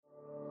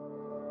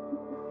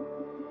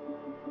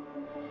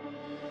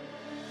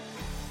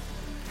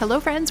Hello,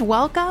 friends.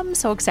 Welcome.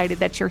 So excited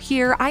that you're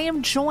here. I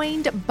am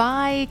joined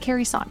by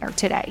Kerry Sautner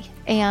today,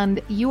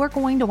 and you are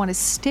going to want to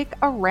stick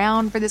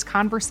around for this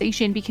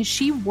conversation because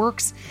she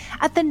works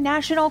at the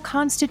National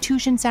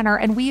Constitution Center,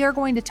 and we are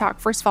going to talk,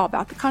 first of all,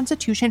 about the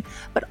Constitution,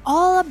 but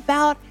all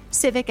about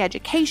civic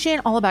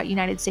education, all about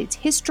United States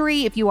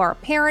history. If you are a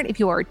parent, if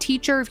you are a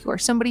teacher, if you are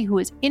somebody who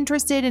is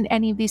interested in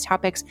any of these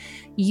topics,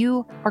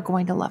 you are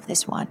going to love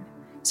this one.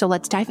 So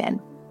let's dive in.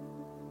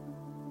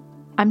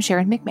 I'm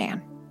Sharon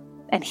McMahon.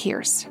 And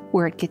here's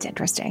where it gets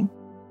interesting.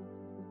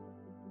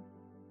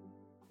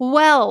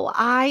 Well,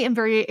 I am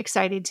very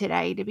excited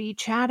today to be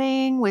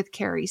chatting with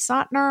Kerry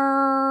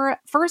Sautner.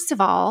 First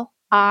of all,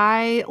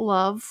 I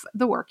love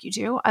the work you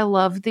do. I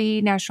love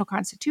the National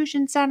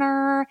Constitution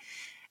Center.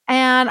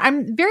 And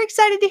I'm very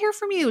excited to hear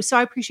from you. So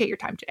I appreciate your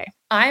time today.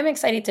 I'm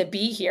excited to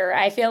be here.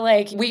 I feel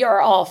like we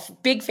are all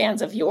big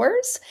fans of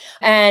yours,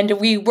 and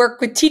we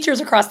work with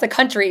teachers across the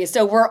country.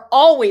 So we're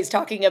always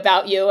talking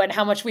about you and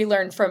how much we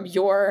learn from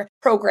your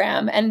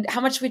program and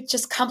how much it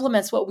just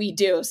complements what we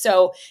do.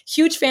 So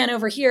huge fan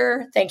over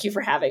here. Thank you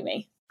for having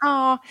me.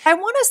 Oh, I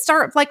want to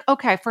start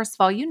okay, first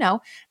of all,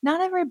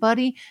 not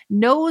everybody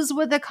knows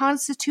what the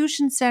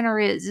Constitution Center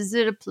is. Is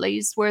it a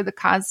place where the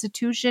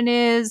Constitution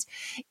is?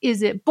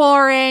 Is it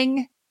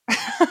boring? Those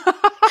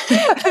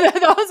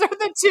are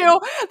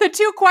the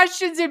two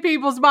questions in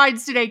people's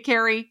minds today,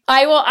 Kerry.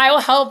 I will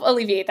help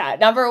alleviate that.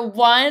 Number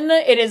one,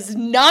 it is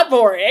not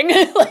boring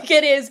like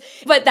it is,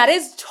 but that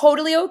is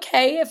totally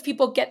okay if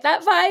people get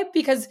that vibe,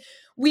 because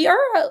we are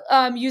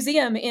a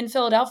museum in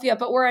Philadelphia,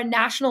 but we're a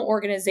national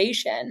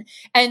organization.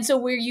 And so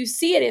where you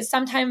see it is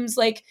sometimes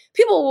like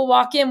people will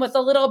walk in with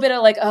a little bit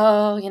of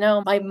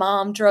my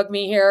mom drugged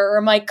me here,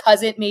 or my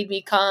cousin made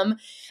me come.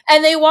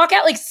 And they walk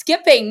out like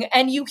skipping,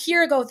 and you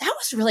hear that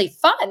was really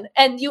fun.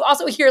 And you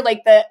also hear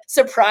the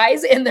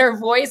surprise in their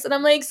voice. And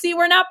I'm like, see,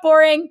 we're not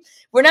boring.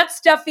 We're not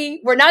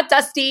stuffy. We're not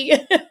dusty.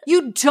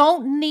 You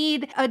don't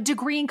need a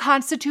degree in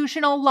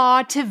constitutional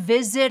law to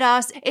visit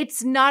us.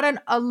 It's not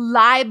a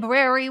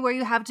library where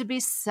you have to be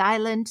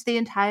silent the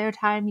entire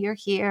time you're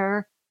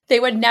here. They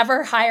would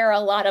never hire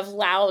a lot of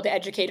loud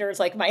educators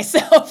like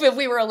myself if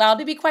we were allowed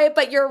to be quiet.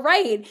 But you're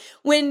right.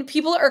 When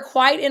people are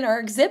quiet in our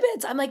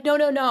exhibits, I'm like,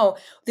 no.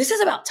 This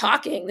is about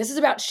talking. This is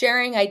about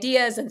sharing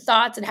ideas and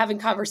thoughts and having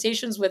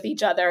conversations with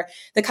each other.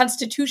 The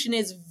Constitution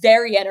is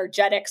very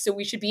energetic, so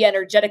we should be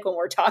energetic when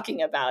we're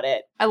talking about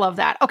it. I love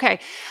that.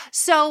 Okay.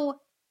 So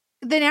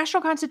the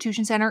National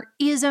Constitution Center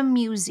is a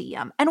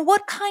museum. And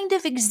what kind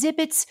of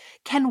exhibits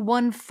can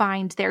one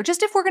find there?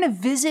 Just if we're going to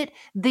visit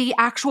the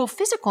actual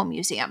physical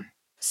museum.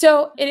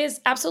 So it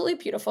is absolutely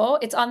beautiful.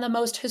 It's on the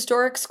most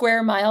historic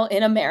square mile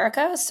in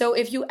America. So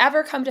if you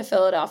ever come to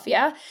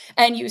Philadelphia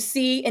and you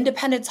see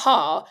Independence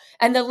Hall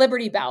and the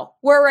Liberty Bell,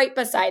 we're right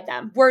beside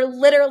them. We're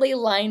literally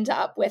lined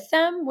up with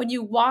them. When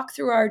you walk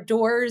through our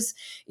doors,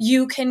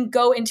 you can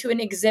go into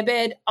an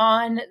exhibit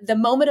on the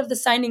moment of the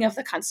signing of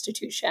the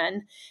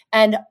Constitution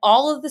and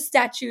all of the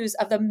statues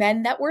of the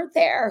men that were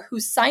there who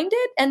signed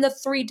it and the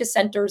 3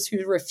 dissenters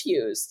who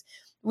refused.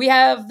 We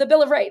have the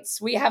Bill of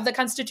Rights. We have the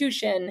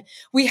Constitution.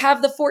 We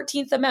have the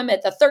 14th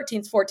Amendment, the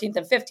 13th, 14th,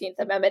 and 15th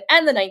Amendment,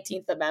 and the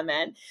 19th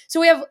Amendment. So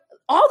we have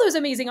all those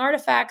amazing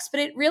artifacts, but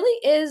it really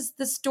is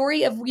the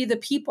story of we the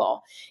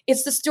people.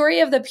 It's the story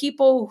of the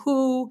people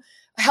who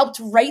helped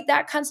write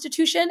that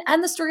Constitution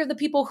and the story of the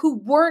people who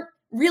weren't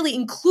really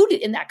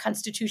included in that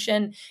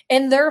Constitution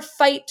and their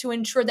fight to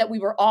ensure that we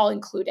were all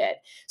included.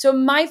 So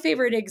my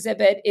favorite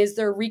exhibit is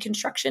their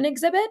Reconstruction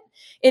exhibit.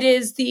 It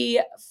is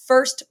the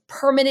first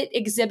permanent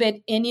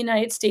exhibit in the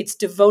United States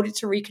devoted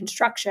to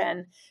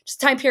Reconstruction,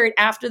 just time period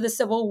after the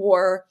Civil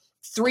War,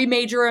 3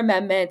 major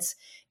amendments,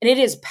 and it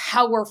is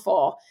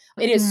powerful.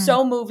 It is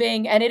so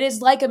moving, and it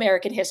is like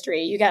American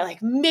history. You got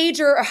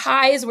major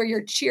highs where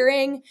you're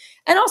cheering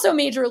and also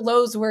major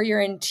lows where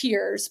you're in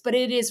tears, but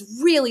it is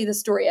really the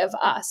story of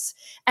us.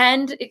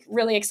 And it's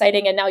really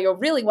exciting, and now you'll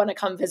really want to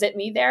come visit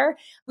me there.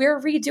 We're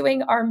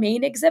redoing our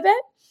main exhibit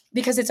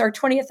because it's our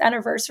 20th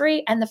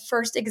anniversary, and the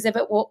first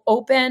exhibit will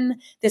open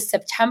this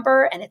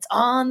September, and it's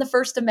on the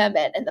First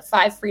Amendment and the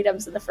 5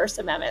 freedoms of the First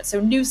Amendment. So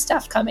new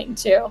stuff coming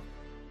too.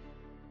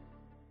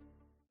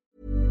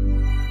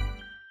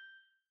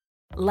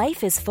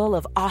 Life is full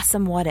of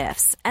awesome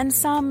what-ifs, and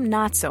some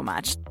not so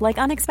much, like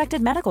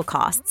unexpected medical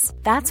costs.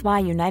 That's why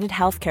United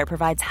Healthcare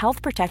provides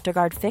Health Protector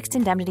Guard fixed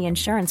indemnity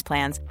insurance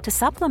plans to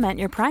supplement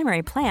your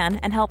primary plan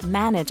and help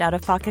manage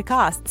out-of-pocket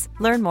costs.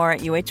 Learn more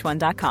at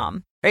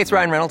uh1.com. Hey, it's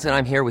Ryan Reynolds, and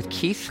I'm here with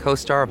Keith,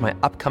 co-star of my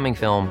upcoming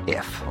film,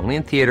 If, only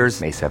in theaters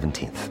May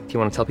 17th. Do you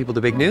want to tell people the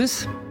big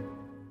news?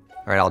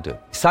 All right, I'll do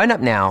it. Sign up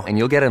now and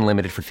you'll get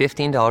unlimited for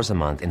 $15 a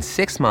month and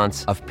 6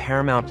 months of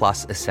Paramount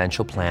Plus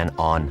Essential Plan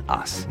on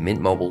us.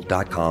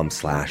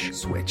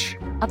 MintMobile.com/switch.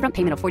 Upfront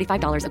payment of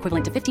 $45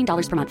 equivalent to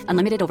 $15 per month.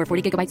 Unlimited over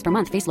 40 gigabytes per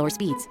month. Face lower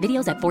speeds.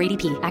 Videos at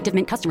 480p. Active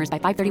Mint customers by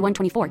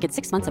 531.24 get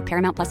 6 months of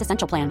Paramount Plus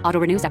Essential Plan.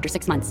 Auto renews after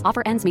 6 months.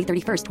 Offer ends May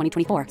 31st,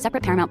 2024.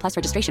 Separate Paramount Plus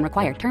registration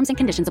required. Terms and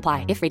conditions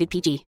apply if rated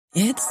PG.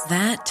 It's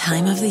that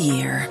time of the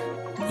year.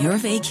 Your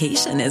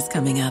vacation is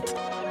coming up.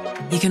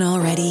 You can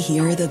already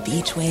hear the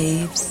beach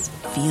waves,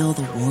 feel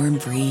the warm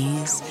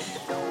breeze,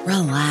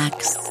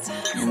 relax,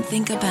 and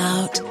think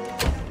about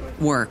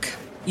work.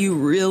 You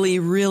really,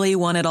 really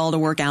want it all to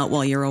work out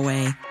while you're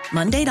away.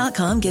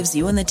 Monday.com gives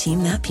you and the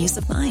team that peace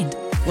of mind.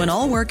 When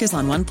all work is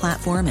on one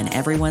platform and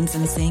everyone's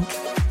in sync,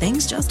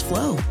 things just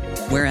flow.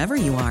 Wherever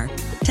you are,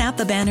 tap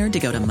the banner to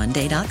go to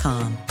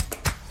Monday.com.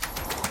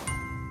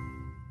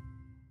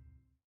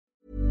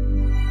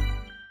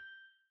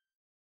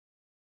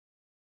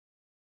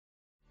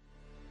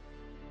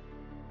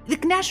 The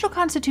National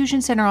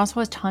Constitution Center also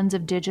has tons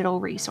of digital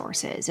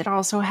resources. It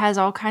also has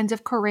all kinds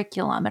of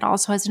curriculum. It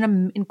also has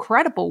an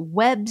incredible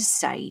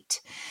website.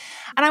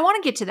 And I want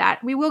to get to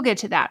that. We will get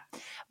to that.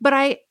 But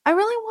I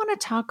really want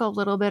to talk a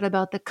little bit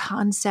about the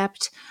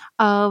concept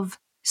of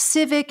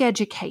civic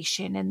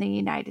education in the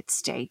United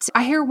States.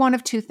 I hear one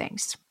of two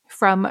things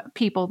from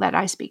people that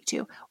I speak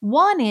to.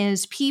 One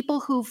is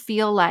people who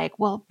feel like,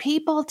 well,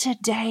 people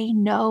today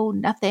know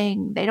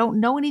nothing. They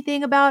don't know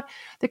anything about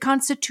the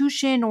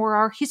Constitution or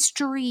our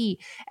history,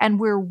 and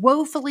we're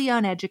woefully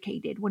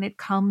uneducated when it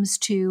comes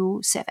to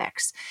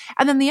civics.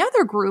 And then the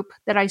other group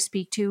that I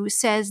speak to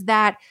says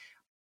that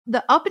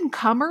the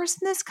up-and-comers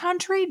in this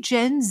country,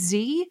 Gen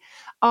Z,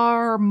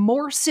 are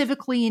more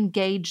civically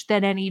engaged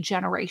than any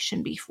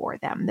generation before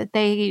them, that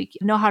they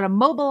know how to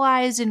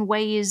mobilize in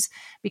ways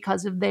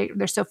because of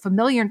they're so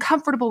familiar and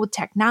comfortable with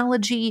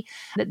technology,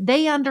 that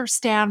they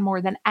understand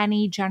more than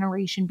any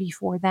generation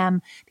before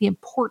them the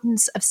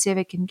importance of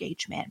civic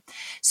engagement.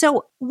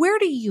 So where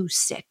do you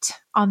sit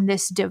on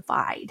this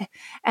divide?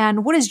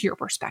 And what is your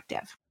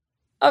perspective?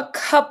 A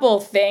couple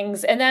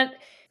things.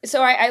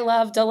 So I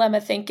love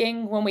dilemma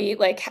thinking when we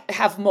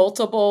have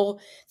multiple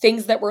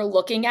things that we're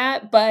looking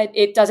at, but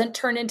it doesn't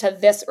turn into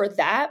this or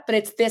that, but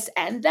it's this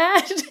and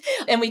that.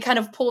 And we kind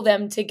of pull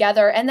them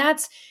together. And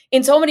that's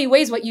in so many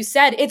ways what you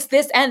said, it's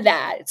this and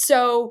that.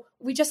 So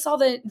we just saw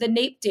the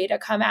NAEP data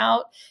come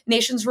out,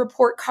 Nation's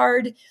Report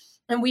Card,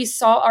 and we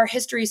saw our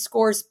history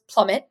scores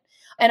plummet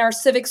and our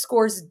civic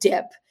scores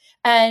dip.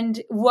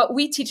 And what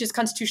we teach is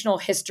constitutional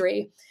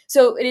history.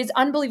 So it is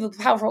unbelievably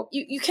powerful.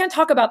 You can't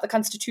talk about the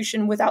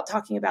Constitution without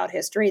talking about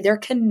history. They're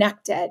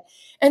connected.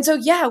 And so,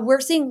 yeah,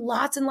 we're seeing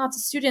lots and lots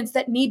of students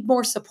that need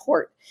more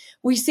support.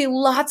 We see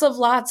lots of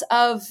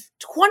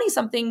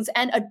 20-somethings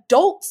and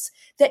adults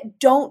that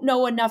don't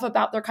know enough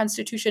about their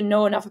Constitution,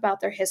 know enough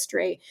about their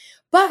history.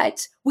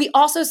 But we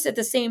also at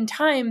the same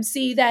time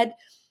see that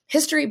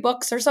history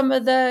books are some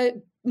of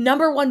the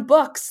number one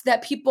books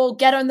that people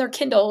get on their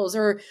Kindles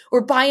or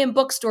buy in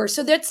bookstores.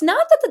 So it's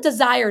not that the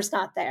desire's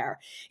not there.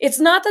 It's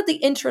not that the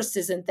interest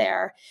isn't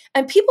there.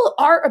 And people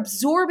are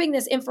absorbing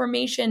this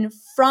information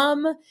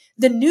from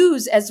the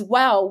news as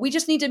well. We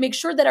just need to make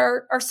sure that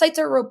our sites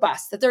are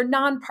robust, that they're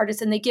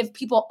nonpartisan, they give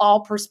people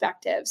all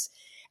perspectives.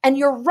 And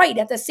you're right.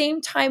 At the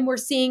same time, we're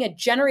seeing a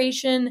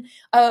generation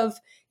of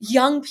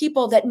young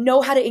people that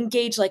know how to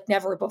engage like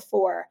never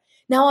before.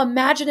 Now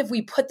imagine if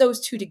we put those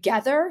two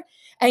together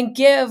and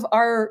give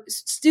our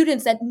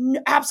students that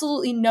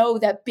absolutely know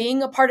that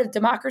being a part of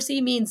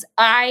democracy means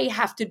I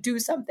have to do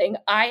something.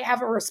 I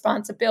have a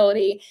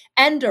responsibility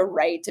and a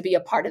right to be a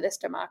part of this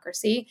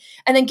democracy,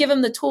 and then give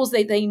them the tools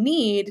that they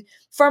need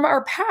from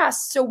our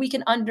past so we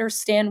can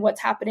understand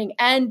what's happening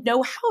and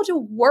know how to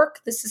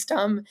work the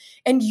system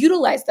and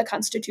utilize the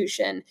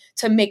Constitution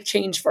to make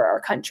change for our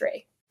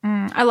country.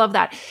 I love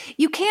that.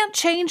 You can't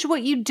change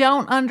what you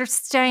don't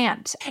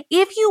understand.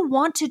 If you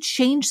want to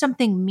change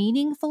something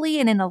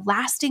meaningfully and in a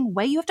lasting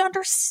way, you have to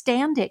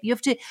understand it. You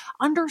have to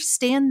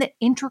understand the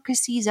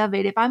intricacies of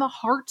it. If I'm a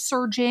heart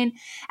surgeon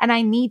and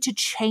I need to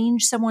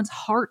change someone's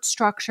heart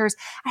structures,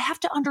 I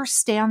have to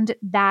understand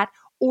that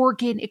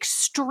organ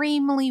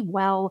extremely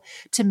well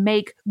to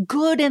make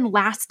good and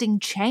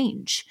lasting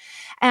change.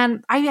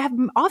 And I have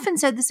often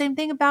said the same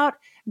thing about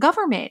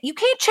government. You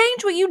can't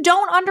change what you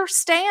don't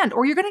understand,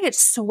 or you're going to get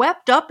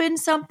swept up in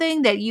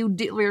something that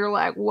you're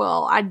like,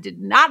 well, I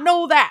did not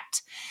know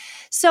that.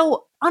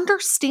 So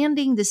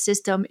understanding the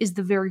system is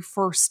the very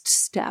first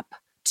step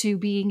to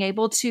being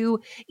able to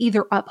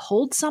either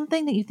uphold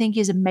something that you think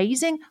is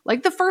amazing,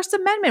 like the First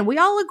Amendment. We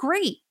all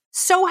agree.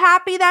 So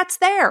happy that's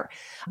there.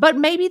 But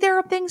maybe there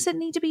are things that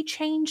need to be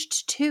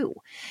changed too.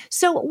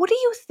 So what do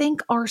you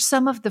think are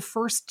some of the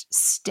first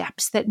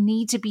steps that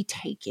need to be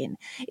taken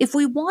if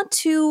we want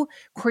to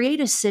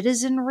create a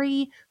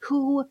citizenry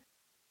who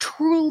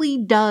truly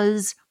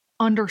does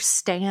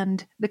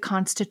understand the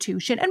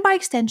Constitution and by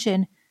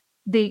extension,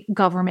 the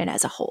government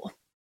as a whole?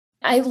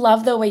 I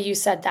love the way you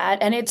said that.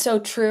 And it's so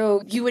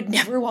true. You would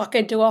never walk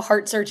into a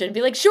heart surgeon and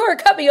be like, sure,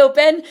 cut me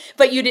open,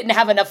 but you didn't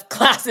have enough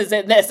classes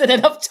in this and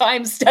enough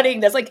time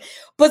studying this, like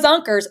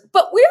bazonkers.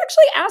 But we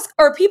actually ask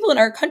our people in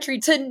our country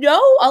to know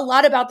a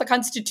lot about the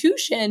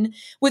Constitution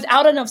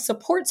without enough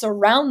supports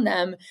around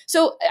them.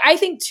 So I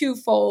think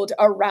twofold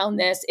around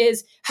this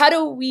is how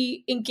do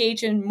we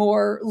engage in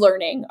more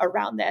learning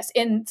around this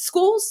in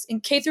schools, in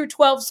K through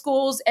 12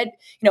 schools, at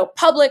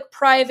public,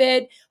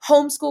 private,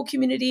 homeschool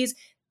communities.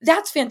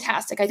 That's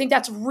fantastic. I think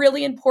that's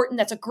really important.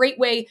 That's a great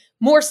way.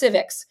 More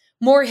civics,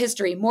 more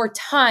history, more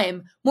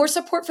time, more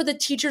support for the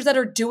teachers that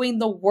are doing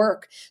the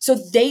work so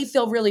they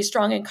feel really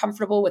strong and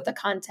comfortable with the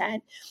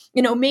content.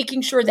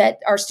 Making sure that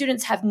our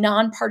students have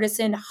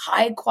nonpartisan,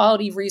 high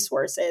quality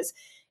resources.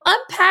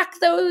 Unpack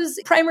those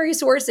primary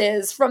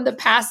sources from the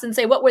past and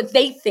say, what were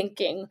they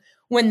thinking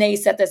when they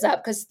set this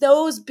up? Because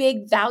those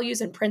big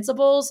values and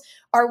principles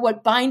are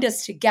what bind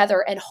us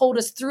together and hold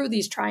us through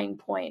these trying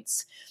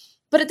points.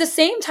 But at the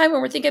same time,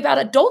 when we're thinking about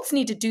adults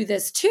need to do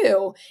this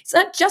too, it's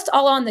not just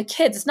all on the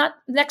kids. It's not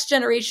next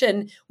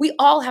generation. We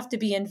all have to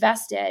be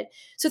invested.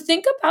 So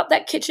think about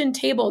that kitchen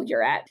table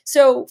you're at.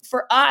 So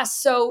for us,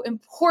 so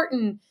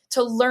important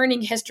to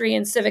learning history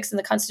and civics and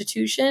the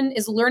Constitution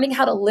is learning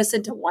how to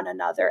listen to one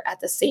another at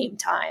the same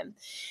time.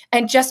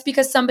 And just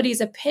because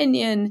somebody's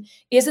opinion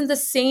isn't the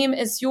same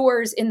as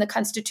yours in the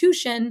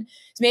Constitution,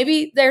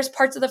 maybe there's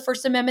parts of the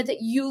First Amendment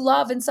that you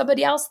love and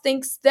somebody else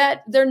thinks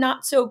that they're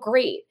not so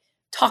great.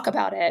 Talk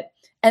about it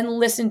and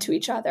listen to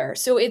each other.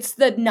 So it's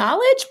the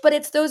knowledge, but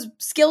it's those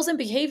skills and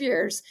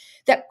behaviors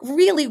that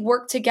really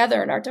work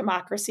together in our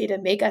democracy to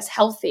make us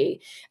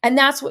healthy. And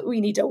that's what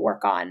we need to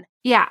work on.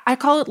 Yeah, I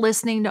call it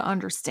listening to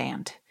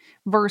understand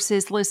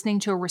versus listening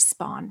to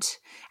respond.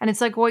 And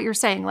it's like what you're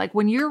saying, like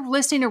when you're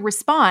listening to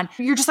respond,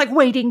 you're just like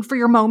waiting for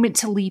your moment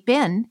to leap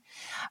in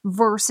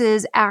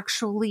versus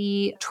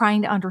actually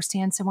trying to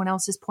understand someone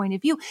else's point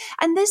of view.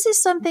 And this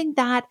is something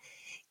that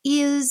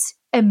is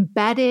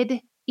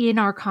embedded in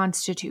our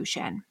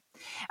Constitution.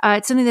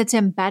 It's something that's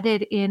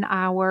embedded in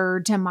our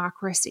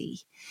democracy.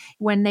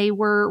 When they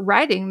were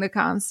writing the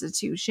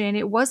Constitution,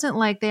 it wasn't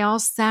like they all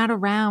sat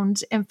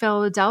around in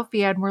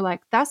Philadelphia and were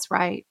like, that's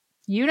right.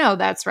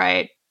 That's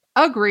right.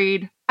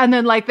 Agreed. And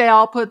then like they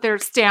all put their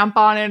stamp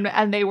on it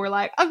and they were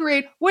like,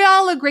 agreed. We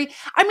all agree.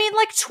 I mean,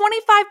 like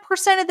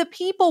 25% of the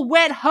people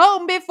went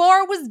home before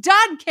it was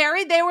done,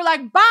 Kerry. They were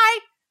like, bye.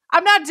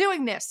 I'm not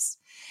doing this.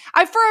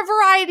 For a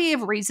variety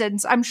of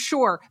reasons, I'm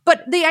sure.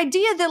 But the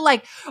idea that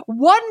like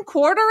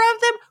 1/4 of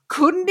them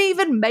couldn't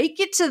even make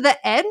it to the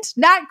end,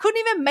 couldn't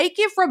even make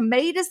it from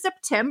May to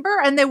September,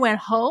 and they went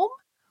home,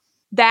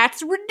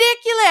 that's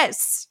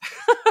ridiculous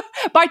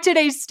by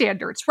today's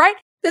standards, right?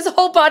 This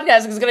whole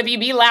podcast is going to be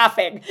me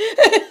laughing.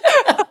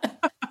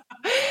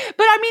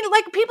 But I mean,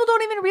 like people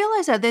don't even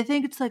realize that. They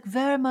think it's like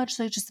very much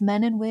like just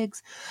men in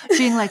wigs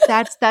being like,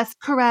 that's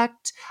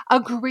correct,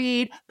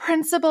 agreed,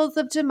 principles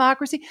of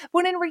democracy.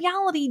 When in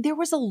reality, there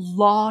was a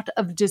lot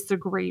of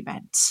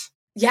disagreement.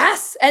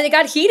 Yes. And it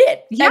got heated.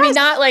 Yes. I mean,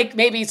 not like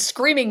maybe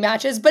screaming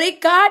matches, but it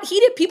got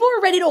heated. People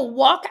were ready to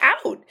walk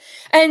out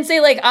and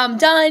say like, I'm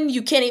done.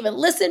 You can't even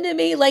listen to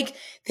me. Like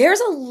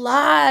there's a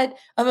lot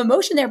of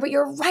emotion there, but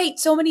you're right.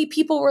 So many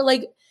people were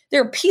like,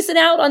 they're piecing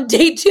out on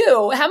day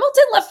 2.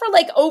 Hamilton left for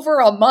like over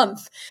a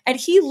month and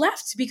he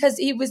left because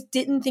he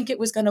didn't think it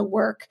was going to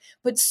work.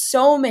 But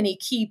so many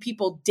key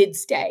people did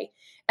stay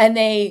and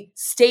they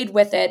stayed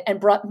with it and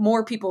brought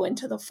more people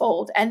into the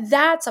fold. And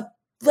that's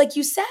like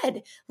you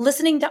said,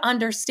 listening to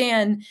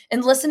understand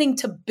and listening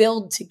to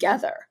build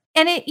together.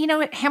 And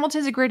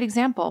Hamilton's a great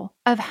example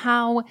of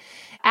how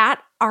at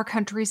our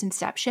country's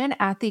inception,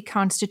 at the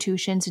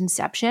Constitution's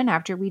inception,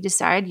 after we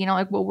decide,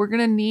 we're going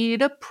to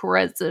need a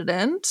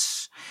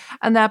president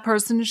and that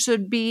person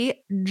should be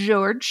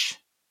George.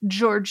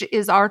 George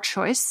is our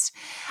choice.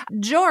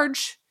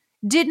 George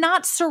did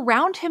not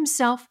surround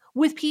himself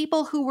with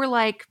people who were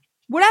like,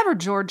 whatever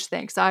George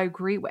thinks, I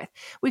agree with.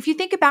 If you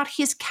think about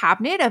his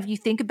cabinet, if you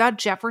think about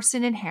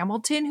Jefferson and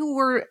Hamilton, who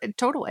were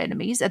total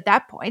enemies at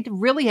that point,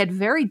 really had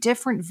very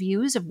different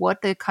views of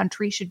what the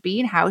country should be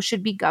and how it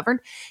should be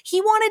governed.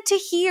 He wanted to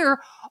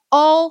hear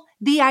all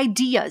the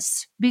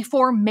ideas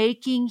before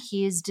making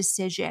his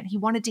decision. He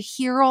wanted to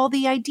hear all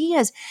the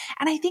ideas.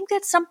 And I think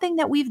that's something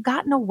that we've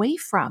gotten away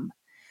from.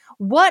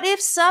 What if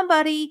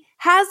somebody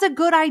has a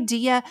good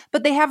idea,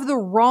 but they have the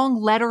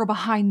wrong letter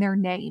behind their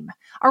name?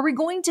 Are we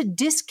going to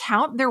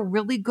discount their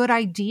really good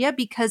idea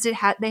because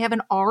they have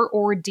an R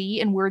or a D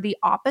and we're the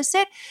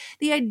opposite?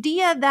 The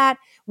idea that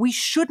we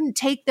shouldn't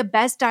take the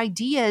best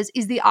ideas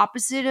is the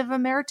opposite of a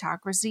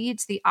meritocracy.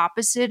 It's the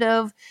opposite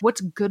of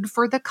what's good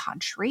for the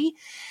country.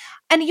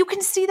 And you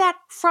can see that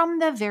from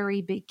the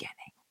very beginning.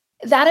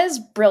 That is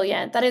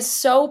brilliant. That is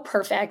so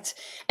perfect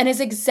and is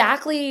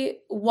exactly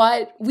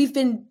what we've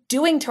been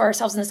doing to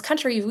ourselves in this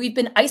country. We've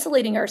been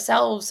isolating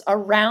ourselves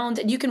around,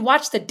 and you can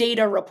watch the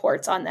data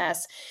reports on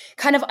this,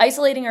 kind of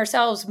isolating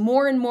ourselves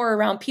more and more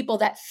around people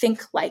that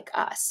think like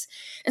us.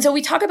 And so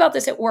we talk about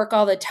this at work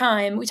all the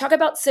time. We talk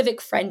about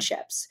civic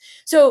friendships.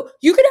 So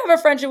you could have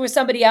a friendship with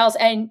somebody else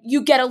and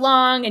you get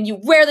along and you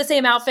wear the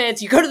same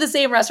outfits, you go to the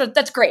same restaurant.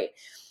 That's great.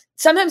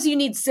 Sometimes you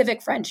need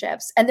civic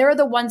friendships, and they're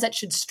the ones that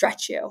should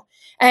stretch you.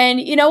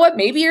 And you know what?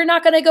 Maybe you're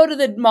not going to go to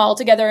the mall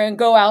together and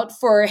go out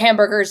for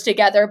hamburgers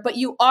together, but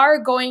you are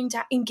going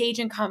to engage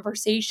in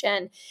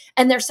conversation.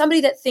 And there's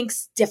somebody that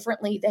thinks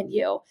differently than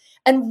you.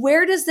 And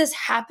where does this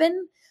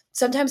happen?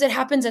 Sometimes it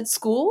happens at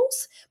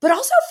schools, but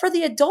also for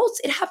the adults,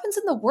 it happens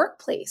in the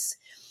workplace.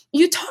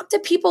 You talk to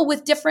people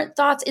with different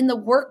thoughts in the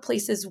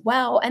workplace as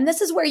well. And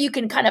this is where you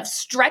can kind of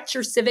stretch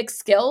your civic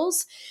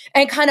skills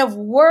and kind of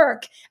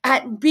work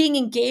at being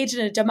engaged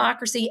in a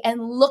democracy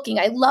and looking.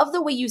 I love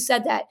the way you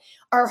said that.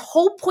 Our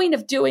whole point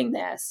of doing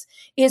this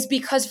is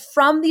because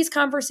from these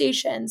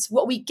conversations,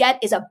 what we get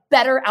is a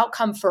better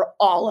outcome for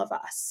all of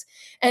us.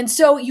 And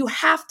so you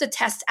have to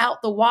test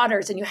out the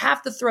waters and you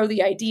have to throw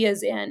the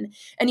ideas in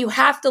and you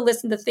have to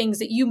listen to things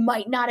that you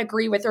might not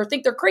agree with or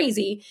think they're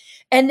crazy.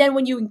 And then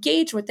when you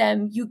engage with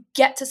them, you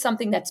get to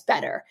something that's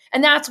better.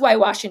 And that's why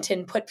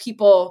Washington put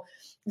people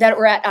that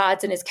were at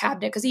odds in his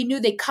cabinet, because he knew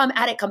they'd come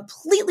at it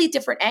completely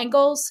different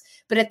angles.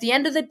 But at the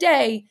end of the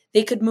day,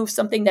 they could move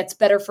something that's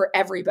better for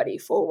everybody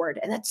forward.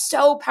 And that's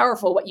so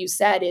powerful. What you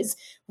said is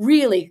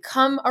really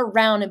come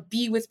around and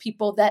be with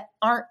people that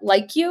aren't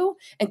like you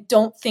and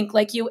don't think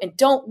like you and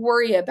don't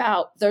worry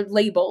about their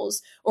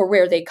labels or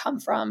where they come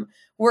from.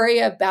 Worry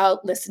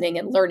about listening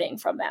and learning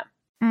from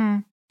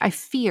them. I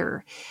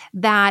fear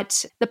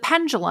that the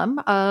pendulum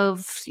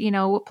of,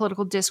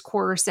 political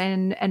discourse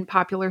and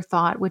popular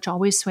thought, which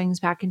always swings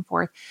back and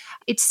forth,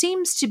 it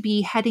seems to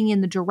be heading in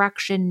the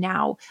direction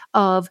now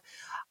of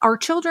our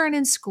children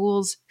in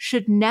schools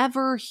should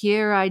never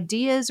hear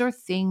ideas or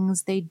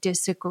things they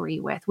disagree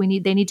with.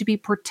 They need to be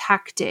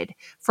protected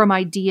from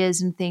ideas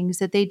and things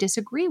that they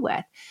disagree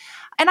with.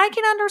 And I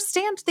can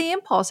understand the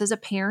impulse as a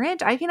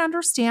parent. I can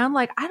understand,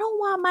 I don't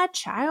want my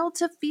child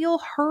to feel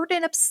hurt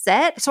and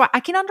upset. So I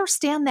can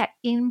understand that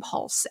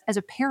impulse as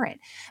a parent.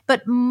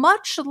 But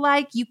much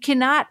like you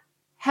cannot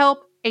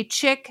help a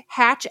chick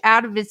hatch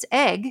out of its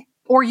egg,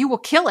 or you will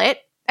kill it,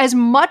 as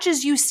much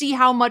as you see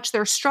how much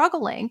they're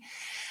struggling,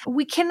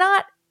 we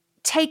cannot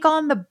take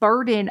on the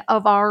burden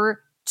of our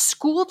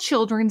school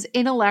children's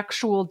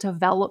intellectual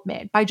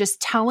development by just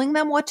telling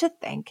them what to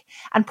think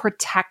and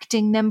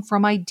protecting them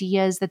from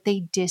ideas that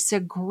they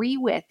disagree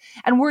with.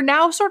 And we're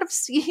now sort of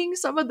seeing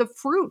some of the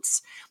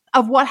fruits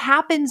of what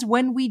happens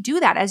when we do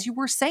that. As you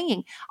were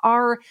saying,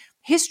 our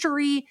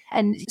history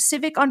and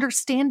civic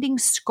understanding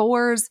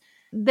scores,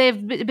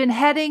 they've been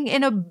heading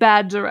in a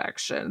bad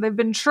direction. They've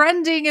been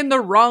trending in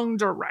the wrong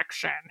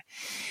direction.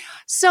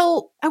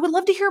 So I would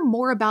love to hear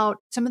more about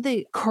some of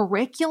the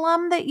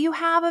curriculum that you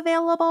have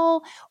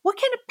available. What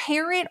can a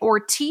parent or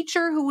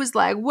teacher who was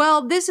like,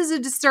 well, this is a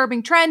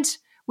disturbing trend.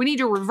 We need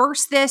to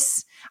reverse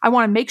this. I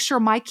want to make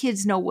sure my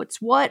kids know what's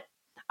what.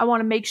 I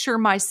want to make sure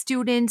my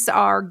students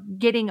are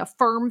getting a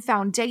firm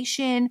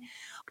foundation.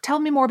 Tell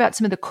me more about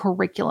some of the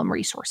curriculum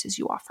resources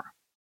you offer.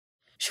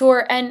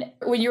 Sure. And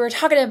when you were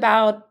talking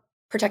about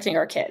protecting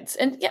our kids.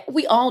 And yeah,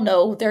 we all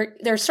know there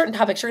are certain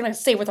topics you're going to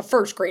say with a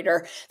first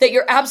grader that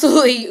you're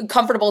absolutely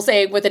comfortable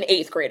saying with an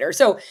eighth grader.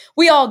 So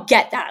we all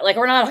get that.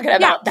 We're not talking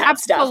about that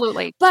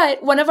absolutely. Stuff.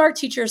 But one of our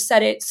teachers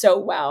said it so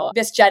well.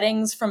 Miss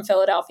Jennings from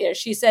Philadelphia,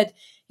 she said,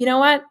 you know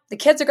what? The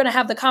kids are going to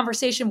have the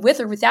conversation with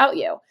or without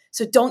you.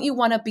 So don't you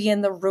want to be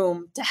in the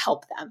room to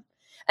help them?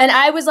 And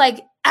I was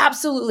like,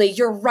 absolutely,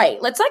 you're right.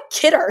 Let's not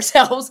kid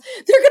ourselves.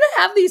 They're going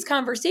to have these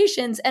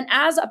conversations. And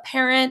as a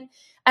parent,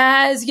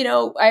 as,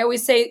 I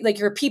always say,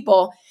 your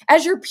people,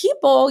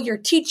 your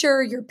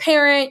teacher, your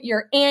parent,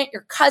 your aunt,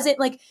 your cousin,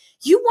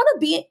 you want to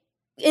be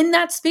in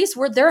that space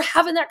where they're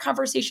having that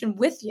conversation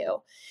with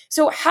you.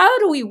 So how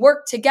do we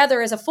work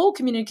together as a full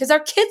community? Because our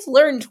kids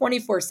learn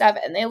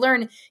 24/7. They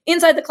learn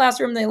inside the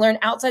classroom. They learn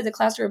outside the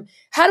classroom.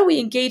 How do we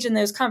engage in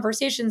those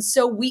conversations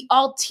so we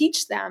all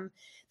teach them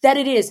that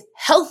it is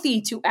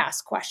healthy to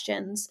ask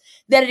questions,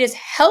 that it is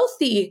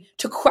healthy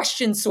to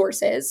question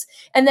sources,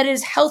 and that it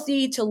is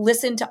healthy to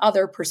listen to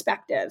other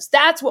perspectives?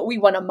 That's what we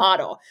want to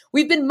model.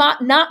 We've been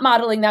not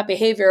modeling that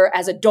behavior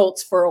as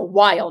adults for a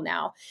while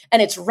now,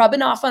 and it's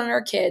rubbing off on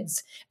our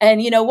kids. And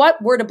you know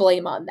what? We're to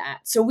blame on that.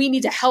 So we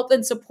need to help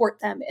and support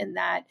them in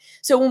that.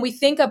 So when we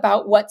think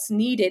about what's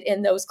needed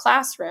in those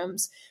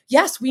classrooms,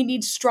 yes, we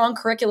need strong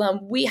curriculum.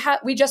 We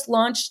just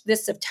launched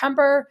this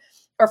September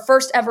our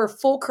first ever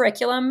full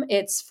curriculum.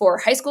 It's for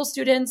high school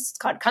students. It's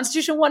called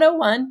Constitution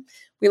 101.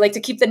 We like to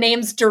keep the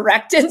names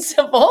direct and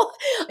simple.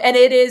 And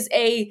it is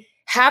a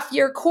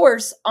half-year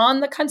course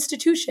on the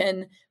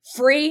Constitution,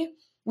 free.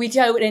 We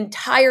do an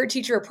entire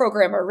teacher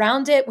program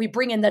around it. We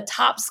bring in the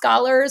top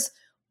scholars,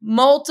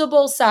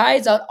 multiple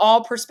sides on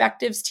all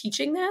perspectives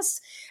teaching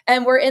this.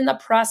 And we're in the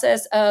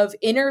process of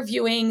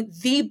interviewing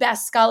the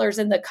best scholars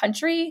in the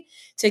country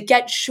to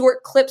get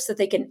short clips that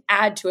they can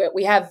add to it.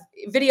 We have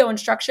video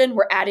instruction.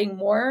 We're adding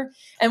more.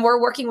 And we're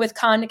working with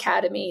Khan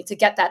Academy to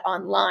get that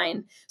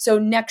online. So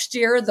next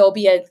year, there'll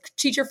be a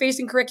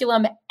teacher-facing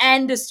curriculum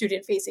and a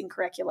student-facing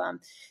curriculum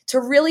to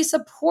really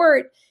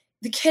support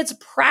the kids'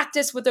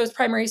 practice with those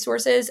primary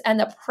sources and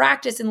the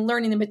practice in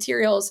learning the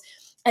materials,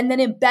 and then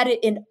embed it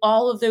in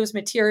all of those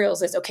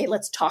materials as, okay,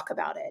 let's talk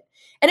about it.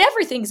 And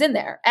everything's in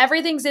there.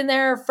 Everything's in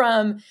there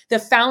from the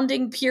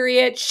founding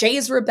period,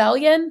 Shays'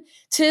 Rebellion,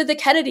 to the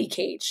Kennedy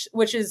case,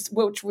 which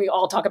we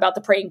all talk about,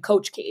 the praying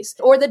coach case,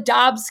 or the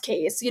Dobbs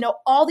case,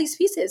 all these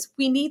pieces.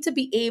 We need to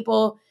be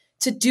able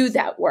to do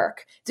that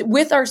work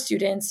with our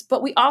students,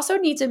 but we also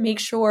need to make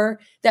sure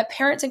that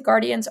parents and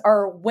guardians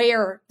are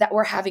aware that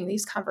we're having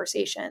these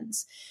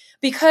conversations.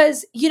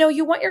 because,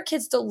 you want your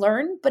kids to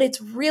learn, but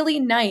it's really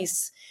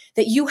nice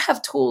that you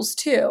have tools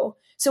too.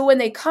 So when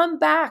they come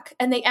back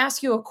and they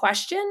ask you a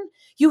question,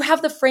 you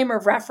have the frame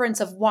of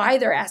reference of why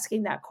they're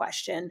asking that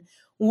question,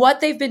 what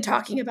they've been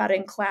talking about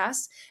in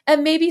class,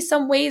 and maybe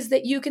some ways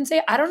that you can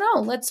say, I don't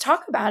know, let's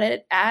talk about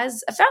it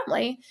as a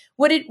family.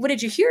 What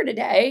did you hear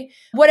today?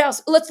 What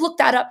else? Let's look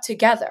that up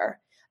together.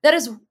 That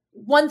is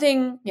one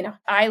thing,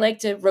 I like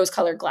to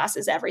rose-colored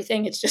glasses,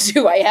 everything. It's just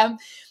who I am.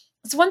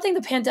 It's one thing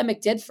the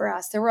pandemic did for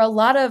us. There were a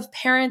lot of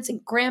parents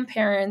and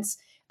grandparents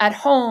at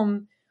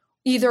home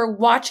either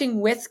watching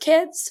with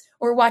kids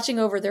or watching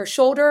over their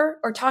shoulder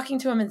or talking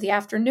to them in the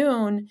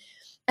afternoon.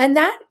 And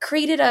that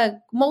created a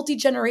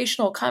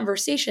multi-generational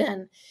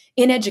conversation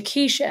in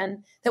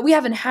education that we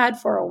haven't had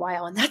for a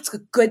while. And that's a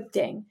good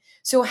thing.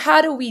 So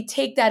how do we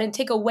take that and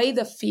take away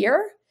the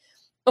fear,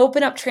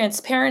 open up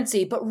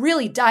transparency, but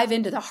really dive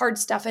into the hard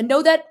stuff and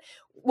know that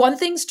one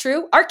thing's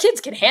true, our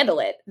kids can handle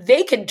it.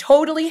 They can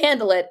totally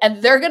handle it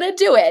and they're going to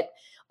do it.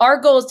 Our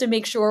goal is to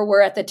make sure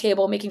we're at the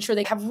table, making sure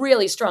they have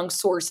really strong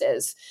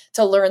sources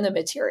to learn the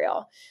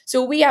material.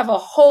 So we have a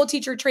whole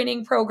teacher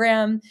training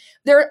program.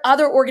 There are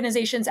other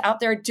organizations out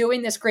there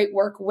doing this great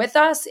work with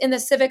us in the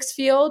civics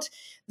field.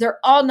 They're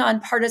all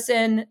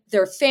nonpartisan.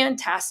 They're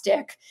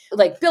fantastic.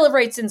 Like Bill of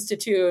Rights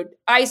Institute,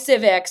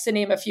 iCivic, to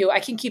name a few. I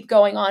can keep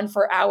going on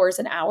for hours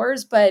and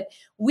hours, but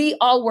we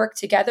all work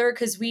together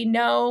because we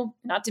know,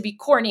 not to be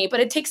corny, but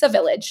it takes a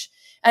village.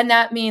 And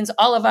that means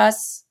all of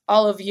us,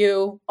 all of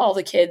you, all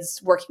the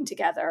kids working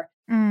together.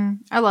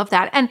 I love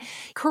that. And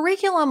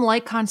curriculum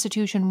like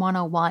Constitution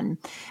 101,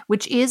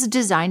 which is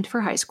designed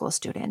for high school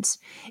students,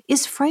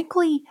 is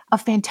frankly a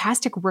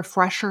fantastic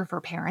refresher for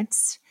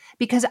parents,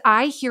 because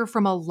I hear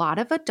from a lot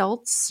of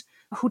adults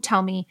who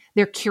tell me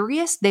they're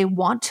curious, they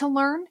want to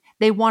learn,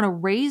 they want to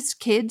raise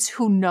kids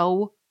who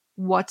know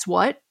what's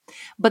what,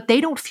 but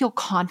they don't feel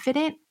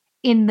confident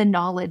in the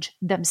knowledge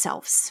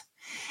themselves.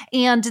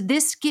 And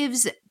this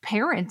gives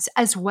parents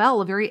as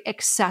well a very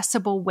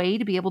accessible way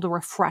to be able to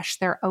refresh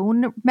their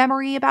own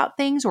memory about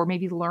things or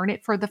maybe learn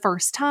it for the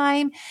first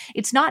time.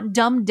 It's not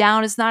dumbed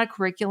down. It's not a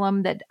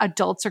curriculum that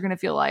adults are going to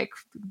feel like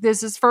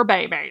this is for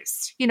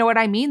babies. You know what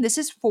I mean? This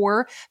is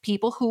for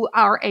people who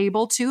are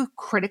able to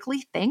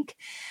critically think.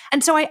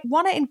 And so I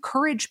want to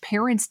encourage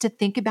parents to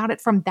think about it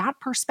from that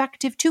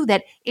perspective too,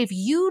 that if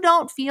you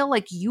don't feel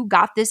like you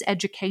got this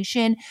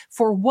education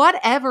for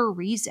whatever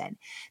reason,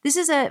 this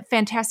is a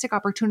fantastic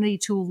opportunity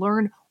to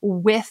learn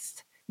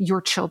with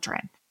your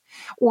children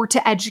or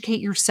to educate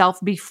yourself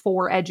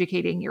before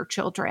educating your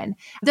children.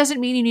 It doesn't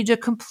mean you need to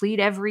complete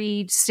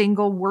every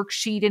single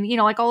worksheet and,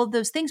 like all of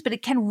those things, but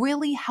it can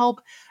really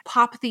help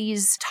pop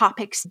these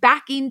topics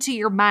back into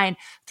your mind,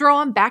 throw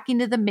them back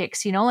into the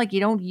mix, like you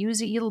don't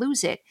use it, you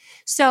lose it.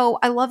 So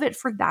I love it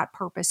for that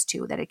purpose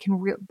too, that it can,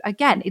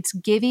 again, it's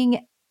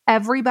giving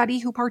everybody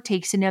who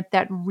partakes in it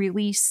that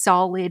really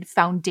solid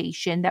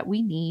foundation that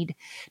we need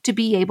to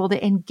be able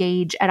to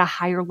engage at a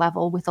higher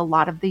level with a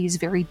lot of these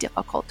very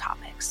difficult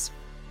topics.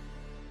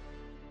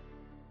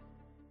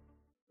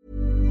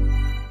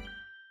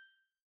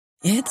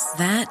 It's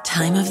that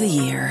time of the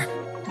year.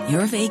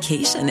 Your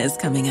vacation is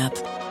coming up.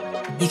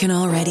 You can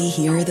already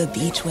hear the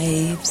beach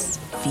waves,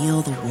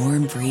 feel the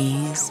warm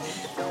breeze,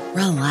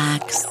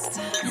 relax,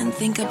 and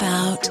think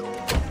about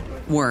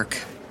work.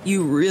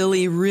 You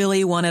really,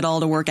 really want it all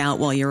to work out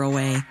while you're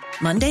away.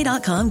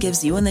 Monday.com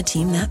gives you and the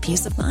team that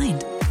peace of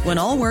mind. When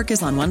all work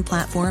is on one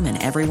platform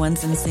and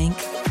everyone's in sync,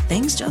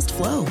 things just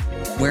flow.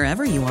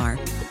 Wherever you are,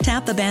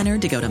 tap the banner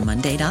to go to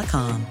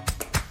Monday.com.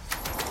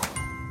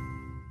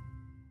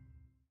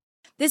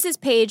 This is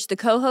Paige, the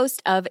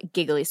co-host of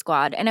Giggly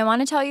Squad, and I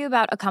want to tell you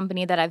about a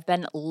company that I've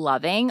been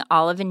loving,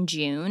 Olive &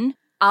 June.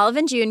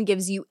 Olive & June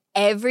gives you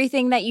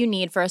everything that you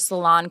need for a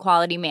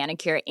salon-quality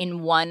manicure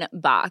in one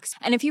box.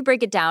 And if you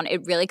break it down,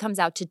 it really comes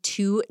out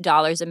to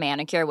 $2 a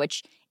manicure,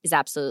 which is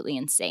absolutely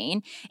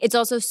insane. It's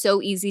also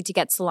so easy to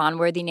get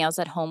salon-worthy nails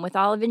at home with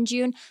Olive &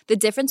 June. The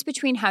difference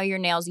between how your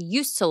nails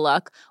used to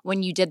look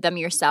when you did them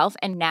yourself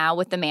and now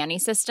with the Mani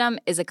system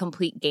is a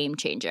complete game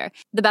changer.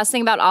 The best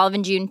thing about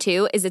Olive & June,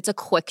 too, is it's a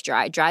quick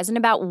dry. Dries in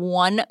about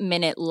 1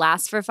 minute,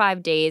 lasts for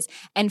 5 days,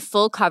 and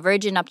full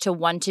coverage in up to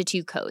 1 to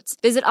 2 coats.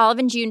 Visit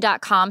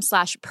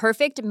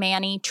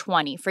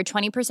oliveandjune.com/perfectmani20 for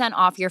 20%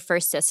 off your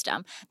first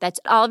system. That's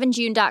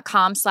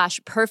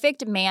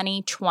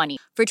oliveandjune.com/perfectmani20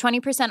 for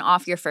 20%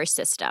 off your first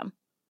system.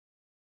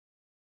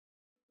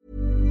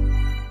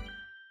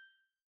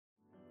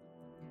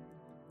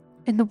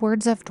 In the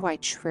words of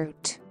Dwight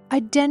Schrute,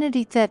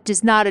 identity theft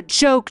is not a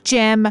joke,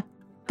 Jim.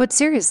 But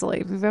seriously,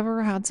 if you've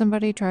ever had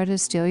somebody try to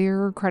steal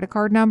your credit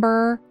card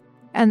number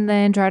and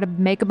then try to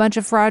make a bunch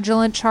of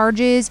fraudulent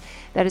charges,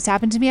 that has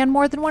happened to me on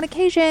more than one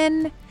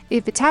occasion.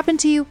 If it's happened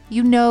to you,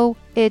 you know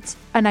it's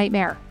a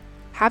nightmare.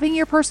 Having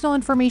your personal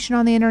information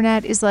on the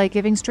internet is like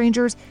giving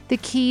strangers the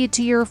key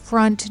to your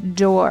front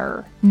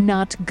door.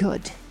 Not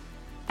good.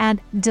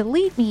 And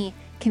Delete Me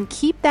can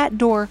keep that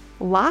door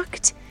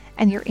locked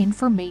and your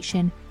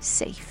information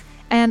safe.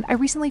 And I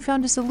recently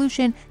found a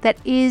solution that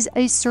is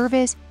a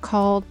service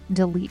called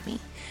Delete Me.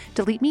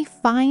 Delete Me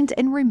finds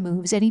and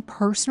removes any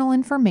personal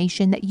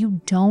information that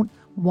you don't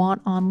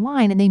want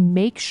online, and they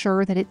make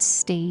sure that it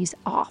stays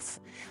off.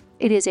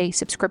 It is a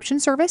subscription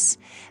service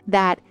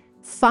that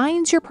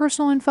finds your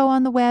personal info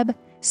on the web,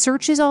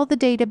 searches all the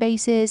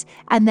databases,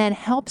 and then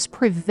helps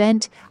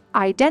prevent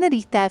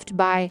identity theft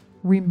by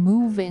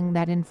removing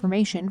that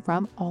information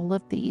from all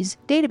of these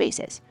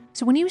databases.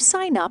 So when you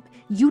sign up,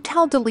 you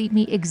tell Delete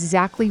Me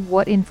exactly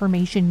what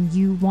information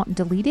you want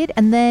deleted,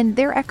 and then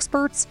their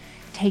experts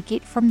take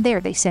it from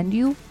there. They send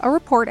you a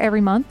report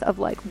every month of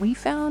like, we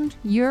found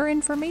your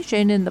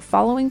information in the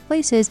following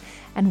places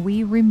and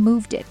we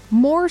removed it.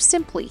 More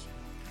simply,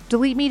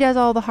 Delete Me does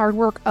all the hard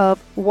work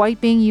of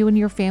wiping you and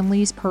your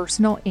family's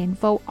personal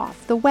info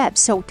off the web.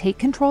 So take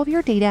control of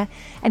your data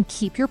and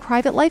keep your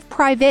private life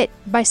private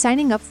by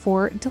signing up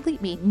for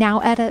Delete Me, now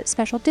at a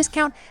special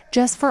discount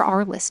just for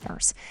our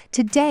listeners.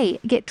 Today,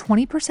 get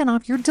 20%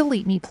 off your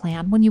Delete Me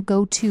plan when you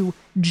go to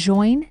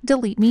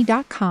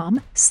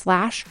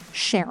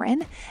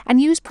joindeleteme.com/Sharon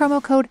and use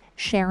promo code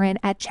Sharon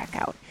at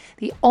checkout.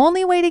 The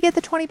only way to get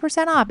the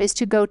 20% off is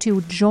to go to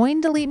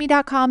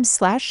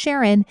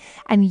joindeleteme.com/Sharon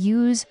and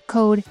use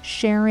code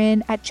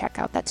Sharon at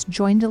checkout. That's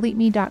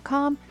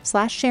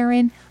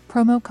joindeleteme.com/Sharon,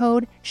 promo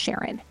code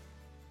Sharon.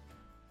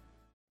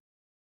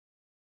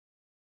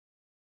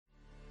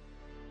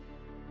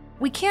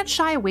 We can't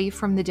shy away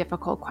from the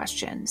difficult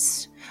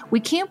questions. We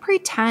can't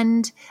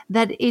pretend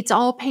that it's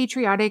all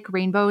patriotic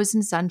rainbows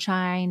and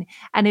sunshine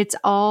and it's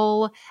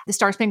all the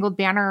Star-Spangled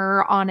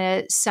Banner on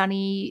a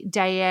sunny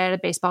day at a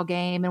baseball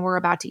game and we're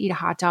about to eat a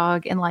hot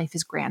dog and life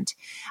is grand.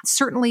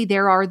 Certainly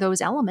there are those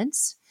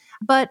elements,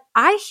 but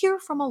I hear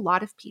from a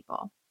lot of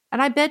people,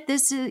 and I bet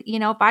this is,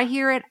 if I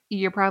hear it,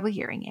 you're probably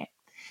hearing it,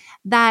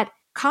 that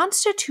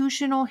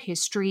constitutional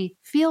history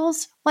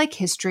feels like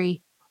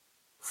history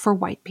for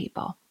white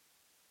people.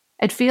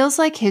 It feels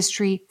like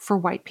history for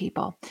white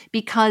people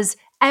because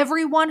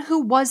everyone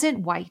who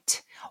wasn't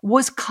white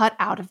was cut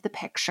out of the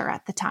picture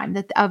at the time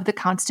of the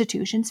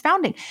Constitution's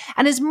founding.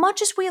 And as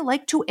much as we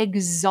like to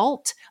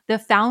exalt the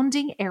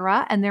founding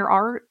era, and there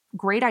are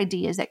great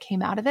ideas that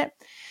came out of it,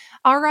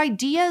 our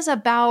ideas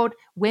about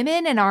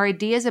women and our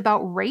ideas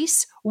about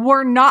race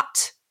were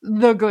not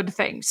the good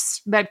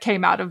things that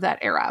came out of that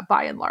era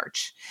by and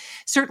large.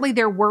 Certainly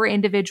there were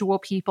individual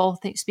people,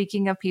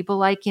 speaking of people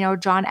like,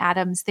 John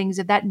Adams, things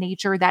of that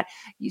nature, that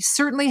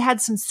certainly had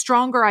some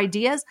stronger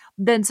ideas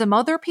than some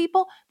other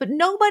people, but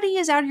nobody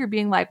is out here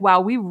being like,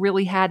 wow, we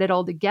really had it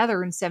all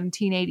together in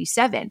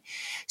 1787.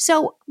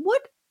 So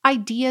what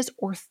ideas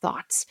or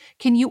thoughts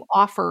can you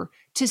offer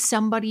to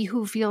somebody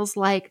who feels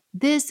like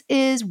this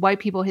is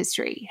white people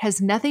history? It has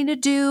nothing to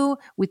do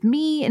with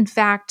me. In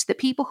fact, the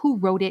people who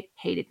wrote it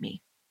hated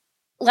me.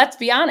 Let's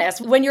be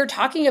honest, when you're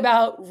talking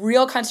about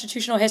real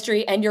constitutional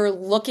history and you're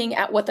looking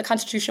at what the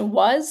Constitution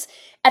was,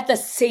 at the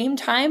same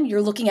time,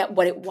 you're looking at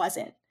what it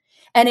wasn't.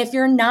 And if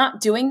you're not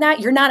doing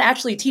that, you're not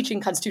actually teaching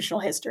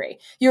constitutional history.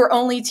 You're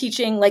only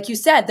teaching, like you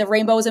said, the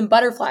rainbows and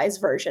butterflies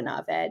version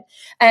of it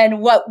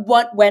and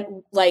what went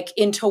like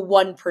into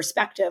one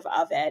perspective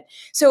of it.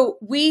 So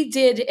we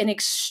did an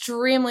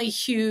extremely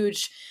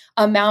huge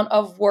amount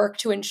of work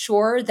to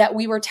ensure that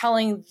we were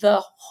telling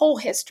the whole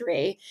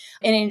history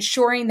and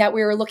ensuring that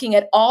we were looking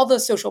at all the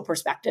social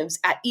perspectives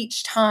at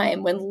each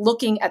time when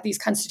looking at these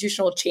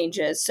constitutional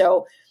changes.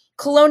 So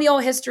colonial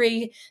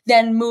history,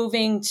 then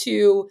moving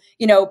to,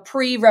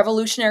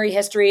 pre-revolutionary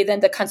history,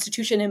 then the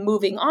Constitution and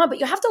moving on. But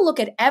you have to look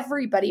at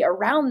everybody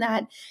around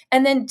that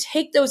and then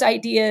take those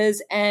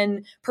ideas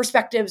and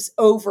perspectives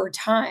over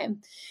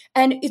time.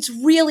 And it's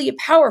really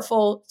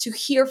powerful to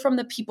hear from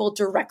the people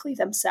directly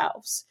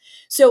themselves.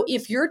 So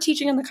if you're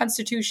teaching in the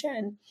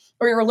Constitution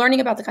or you're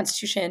learning about the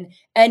Constitution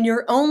and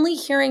you're only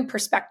hearing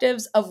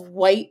perspectives of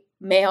white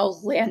male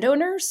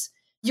landowners,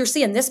 you're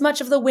seeing this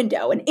much of the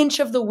window, an inch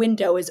of the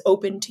window is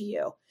open to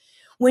you.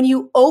 When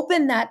you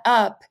open that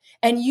up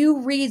and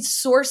you read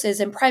sources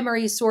and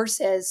primary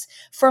sources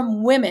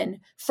from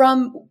women,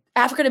 from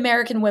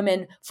African-American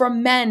women,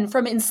 from men,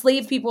 from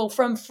enslaved people,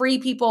 from free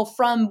people,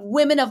 from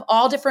women of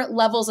all different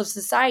levels of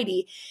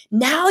society,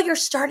 now you're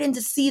starting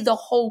to see the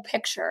whole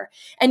picture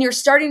and you're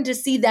starting to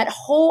see that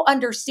whole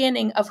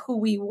understanding of who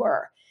we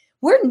were.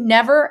 We're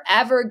never,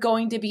 ever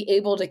going to be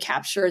able to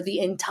capture the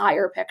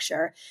entire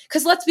picture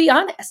because let's be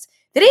honest,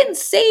 they didn't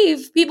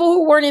save people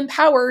who weren't in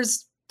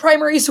power's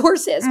primary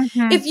sources.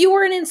 Mm-hmm. If you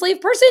were an enslaved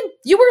person,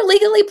 you were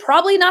legally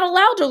probably not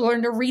allowed to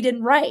learn to read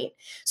and write.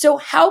 So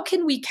how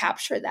can we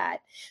capture that?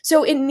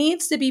 So it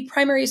needs to be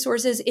primary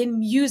sources in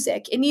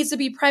music. It needs to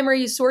be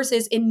primary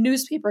sources in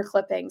newspaper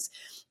clippings.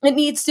 It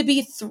needs to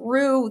be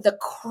through the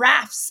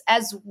crafts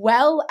as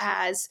well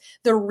as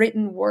the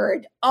written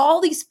word.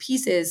 All these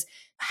pieces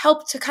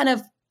help to kind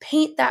of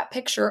paint that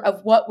picture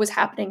of what was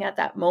happening at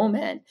that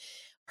moment.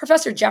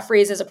 Professor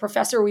Jeffries is a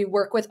professor we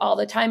work with all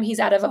the time.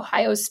 He's out of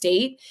Ohio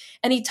State.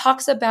 And he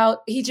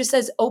just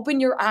says, open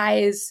your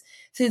eyes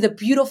to the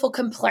beautiful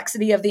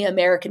complexity of the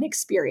American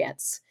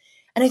experience.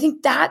 And I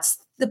think that's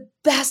the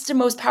best and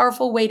most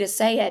powerful way to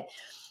say it.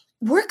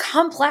 we're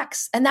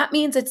complex, and that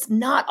means it's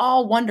not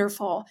all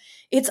wonderful.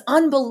 It's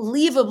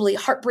unbelievably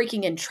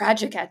heartbreaking and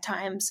tragic at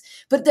times,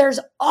 but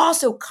there's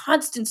also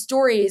constant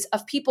stories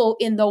of people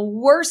in the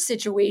worst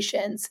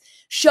situations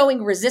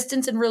showing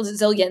resistance and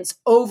resilience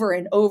over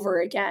and over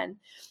again.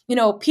 You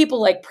know, people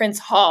like Prince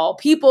Hall,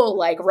 people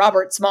like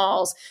Robert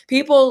Smalls,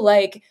 people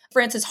like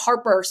Francis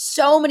Harper,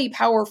 so many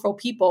powerful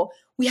people.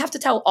 We have to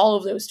tell all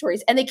of those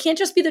stories, and they can't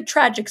just be the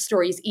tragic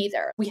stories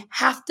either. We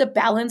have to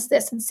balance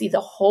this and see the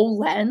whole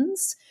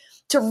lens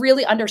to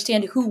really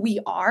understand who we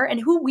are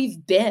and who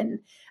we've been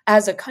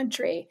as a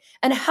country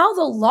and how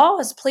the law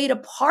has played a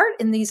part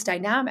in these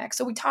dynamics.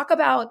 So we talk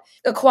about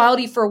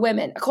equality for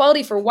women,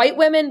 equality for white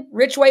women,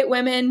 rich white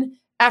women,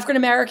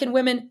 African-American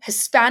women,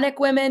 Hispanic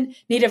women,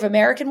 Native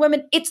American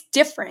women. It's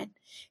different.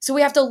 So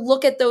we have to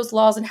look at those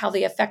laws and how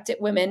they affected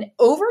women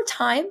over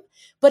time,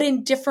 but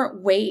in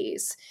different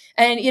ways.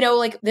 And, you know,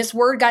 like this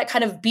word got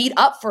kind of beat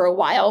up for a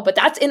while, but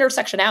that's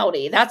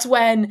intersectionality. That's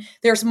when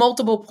there's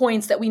multiple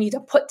points that we need to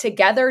put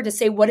together to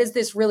say, what does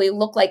this really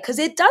look like? Because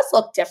it does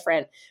look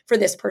different for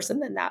this person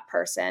than that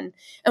person.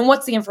 And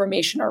what's the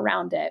information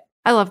around it?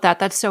 I love that.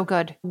 That's so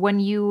good. When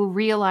you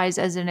realize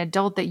as an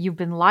adult that you've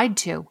been lied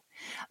to,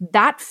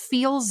 that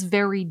feels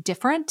very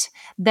different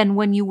than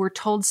when you were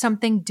told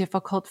something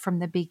difficult from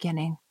the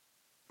beginning.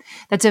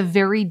 That's a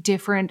very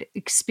different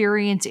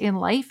experience in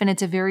life, and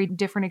it's a very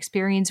different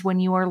experience when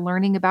you are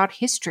learning about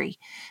history.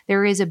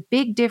 There is a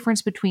big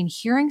difference between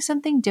hearing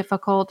something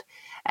difficult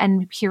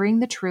and hearing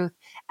the truth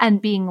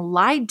and being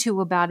lied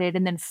to about it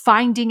and then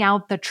finding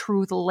out the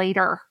truth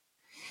later.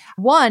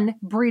 One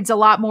breeds a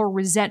lot more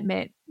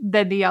resentment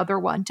than the other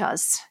one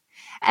does.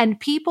 And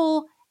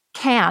people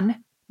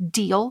can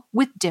deal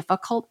with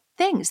difficult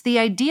things. The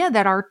idea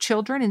that our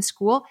children in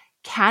school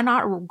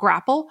cannot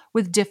grapple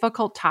with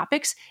difficult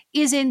topics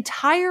is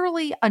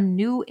entirely a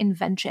new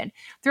invention.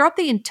 Throughout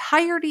the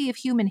entirety of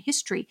human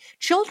history,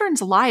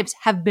 children's lives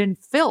have been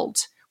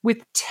filled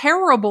with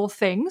terrible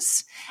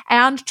things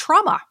and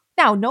trauma.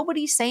 Now,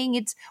 nobody's saying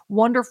it's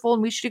wonderful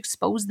and we should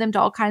expose them to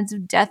all kinds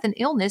of death and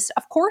illness.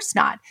 Of course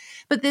not.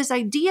 But this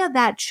idea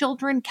that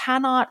children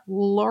cannot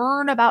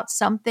learn about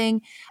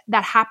something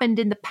that happened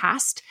in the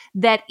past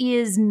that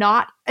is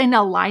not in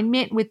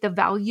alignment with the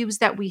values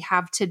that we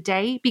have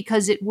today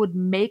because it would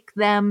make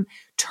them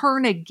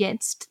turn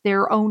against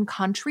their own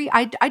country.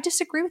 I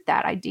disagree with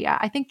that idea.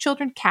 I think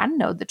children can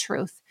know the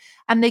truth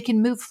and they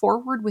can move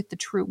forward with the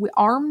truth,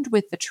 armed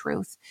with the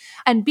truth.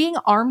 And being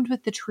armed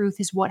with the truth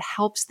is what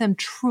helps them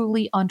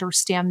truly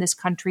understand this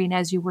country. And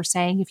as you were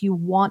saying, if you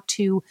want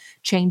to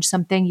change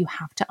something, you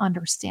have to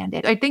understand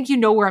it. I think you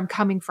know where I'm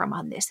coming from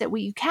on this, that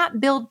you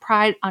can't build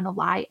pride on a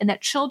lie and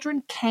that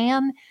children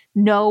can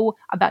know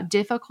about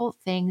difficult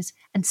things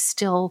and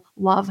still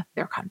love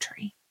their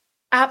country.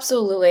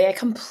 Absolutely. I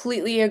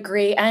completely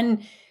agree.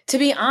 And to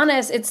be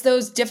honest, it's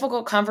those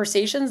difficult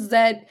conversations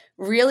that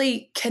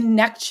really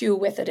connect you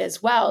with it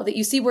as well, that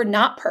you see we're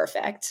not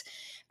perfect.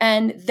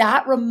 And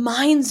that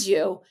reminds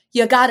you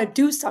got to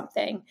do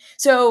something.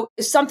 So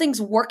if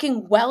something's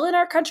working well in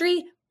our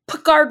country,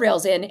 put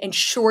guardrails in and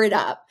shore it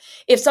up.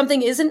 If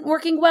something isn't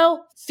working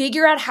well,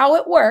 figure out how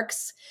it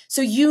works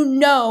so you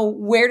know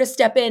where to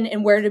step in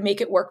and where to make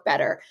it work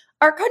better.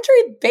 Our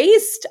country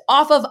based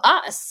off of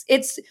us.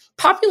 It's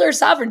popular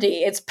sovereignty.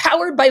 It's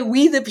powered by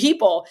we the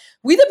people.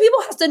 We the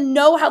people has to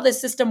know how the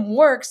system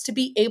works to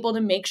be able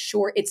to make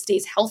sure it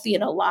stays healthy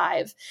and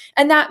alive.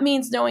 And that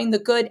means knowing the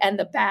good and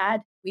the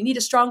bad. We need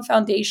a strong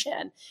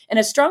foundation. And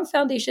a strong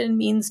foundation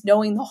means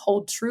knowing the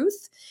whole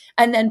truth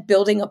and then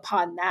building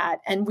upon that.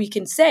 And we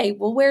can say,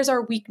 well, where's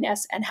our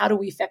weakness and how do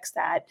we fix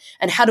that?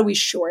 And how do we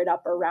shore it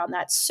up around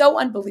that? So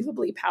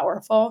unbelievably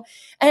powerful.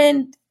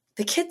 And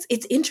the kids,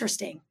 it's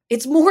interesting.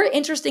 It's more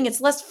interesting.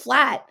 It's less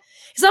flat.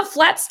 It's not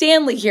flat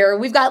Stanley here.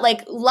 We've got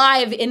like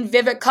live in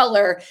vivid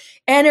color,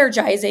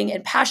 energizing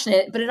and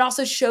passionate, but it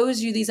also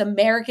shows you these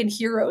American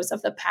heroes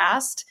of the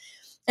past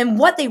and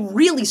what they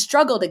really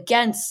struggled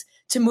against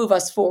to move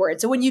us forward.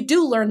 So when you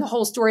do learn the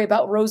whole story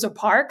about Rosa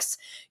Parks,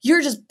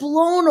 you're just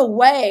blown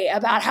away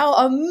about how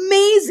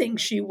amazing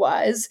she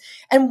was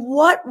and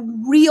what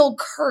real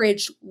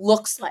courage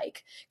looks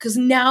like. Because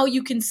now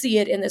you can see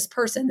it in this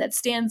person that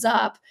stands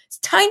up, this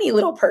tiny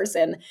little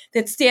person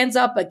that stands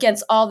up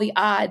against all the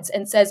odds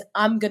and says,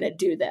 I'm going to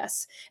do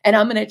this and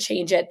I'm going to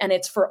change it. And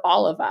it's for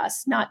all of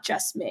us, not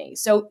just me.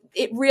 So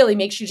it really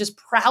makes you just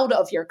proud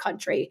of your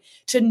country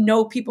to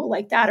know people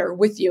like that are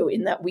with you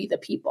in that we the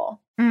people.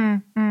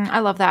 I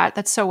love that.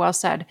 That's so well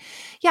said.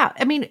 Yeah.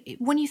 I mean,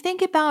 when you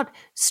think about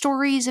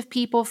stories of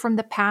people from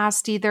the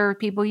past, either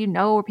people you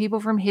know or people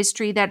from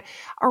history that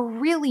are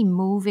really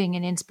moving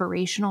and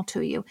inspirational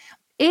to you,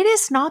 it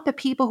is not the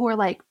people who are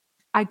like,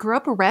 I grew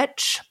up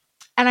rich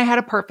and I had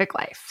a perfect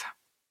life.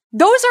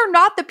 Those are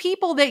not the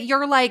people that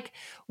you're like,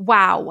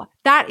 wow,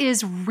 that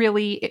is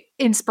really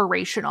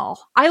inspirational.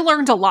 I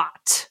learned a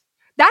lot.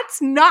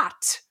 That's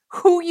not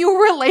who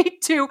you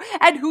relate to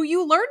and who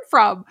you learn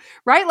from,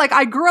 right? Like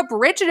I grew up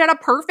rich and had a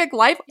perfect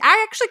life.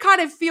 I actually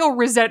kind of feel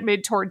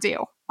resentment towards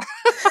you.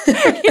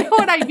 You know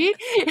what I mean?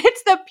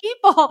 It's the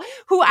people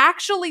who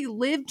actually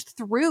lived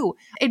through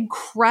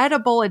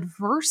incredible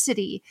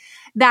adversity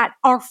that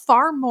are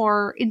far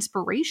more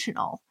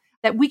inspirational,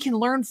 that we can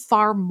learn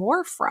far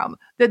more from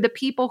than the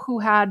people who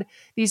had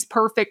these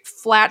perfect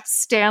flat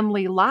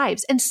Stanley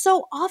lives. And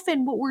so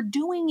often what we're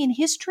doing in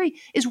history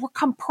is we're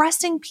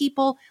compressing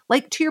people,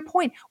 like to your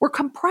point, we're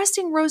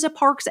compressing Rosa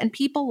Parks and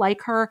people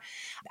like her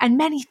and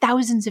many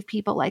thousands of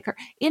people like her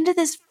into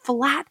this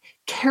flat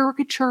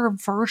caricature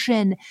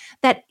version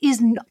that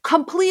is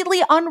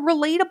completely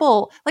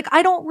unrelatable. Like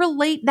I don't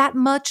relate that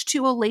much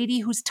to a lady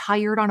who's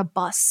tired on a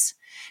bus.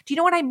 Do you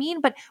know what I mean?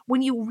 But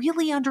when you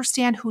really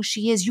understand who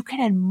she is, you can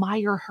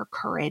admire her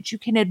courage. You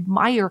can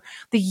admire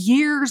the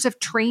years of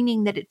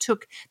training that it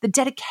took, the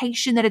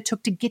dedication that it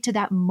took to get to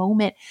that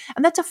moment.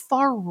 And that's a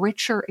far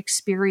richer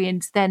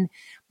experience than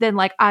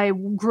like I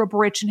grew up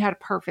rich and had a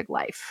perfect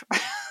life.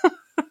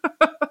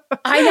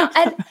 I know.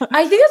 And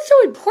I think it's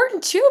so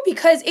important too,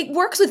 because it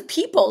works with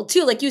people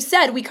too. Like you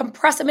said, we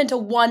compress them into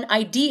one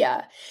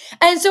idea.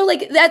 And so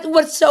like that's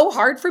what's so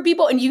hard for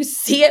people. And you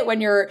see it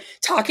when you're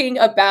talking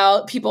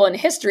about people in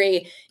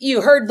history.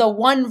 You heard the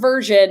one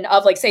version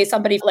of like, say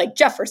somebody like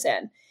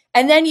Jefferson.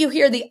 And then you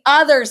hear the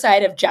other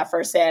side of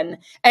Jefferson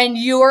and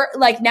you're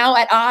like now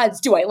at odds.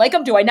 Do I like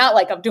him? Do I not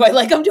like him? Do I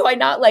like him? Do I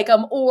not like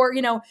him? Or,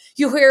 you know,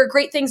 you hear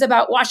great things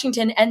about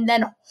Washington and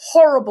then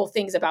horrible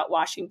things about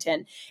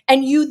Washington.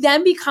 And you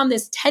then become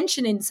this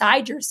tension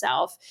inside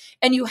yourself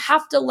and you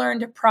have to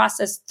learn to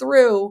process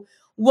through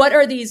what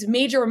are these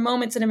major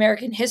moments in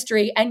American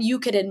history. And you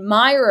could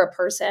admire a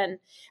person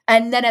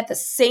and then at the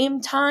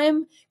same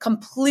time,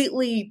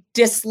 completely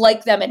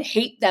dislike them and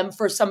hate them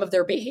for some of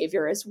their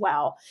behavior as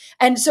well.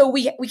 And so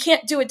we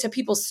can't do it to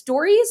people's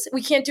stories.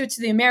 We can't do it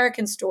to the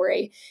American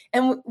story.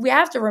 And we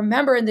have to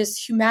remember in this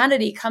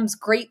humanity comes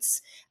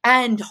greats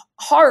and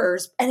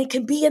horrors, and it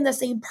can be in the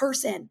same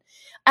person.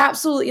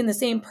 Absolutely in the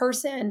same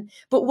person.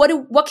 But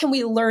what can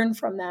we learn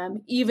from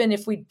them, even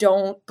if we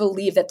don't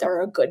believe that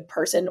they're a good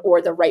person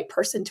or the right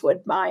person to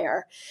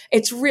admire?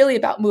 It's really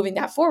about moving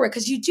that forward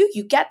because you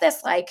get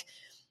this like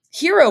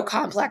hero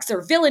complex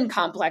or villain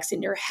complex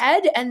in your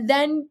head, and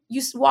then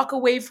you walk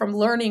away from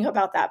learning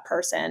about that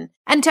person.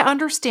 And to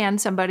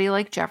understand somebody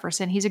like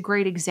Jefferson, he's a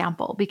great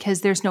example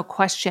because there's no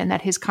question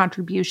that his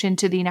contribution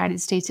to the United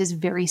States is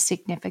very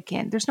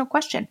significant. There's no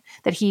question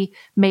that he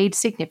made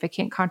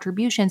significant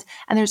contributions.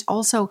 And there's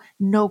also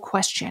no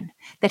question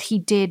that he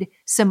did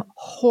some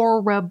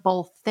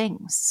horrible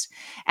things.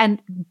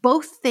 And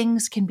both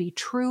things can be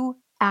true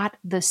at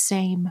the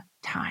same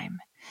time.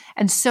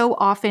 And so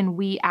often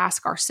we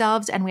ask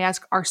ourselves and we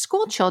ask our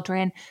school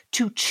children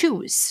to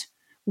choose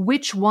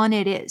which one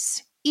it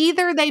is.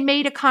 Either they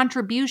made a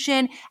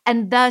contribution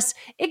and thus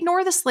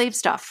ignore the slave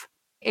stuff,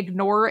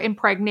 ignore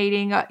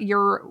impregnating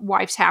your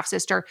wife's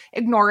half-sister,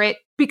 ignore it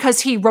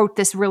because he wrote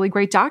this really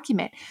great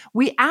document.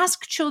 We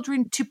ask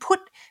children to put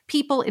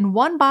people in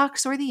one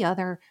box or the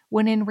other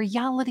when in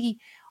reality,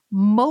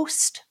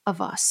 most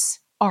of us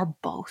are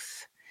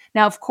both.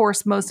 Now, of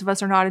course, most of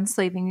us are not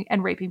enslaving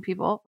and raping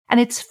people, and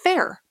it's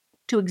fair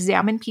to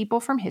examine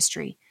people from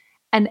history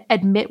and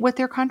admit what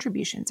their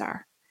contributions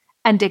are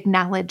and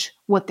acknowledge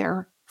what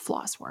their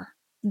flaws were.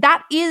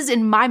 That is,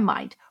 in my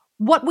mind,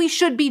 what we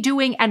should be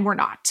doing, and we're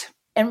not.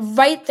 And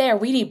right there,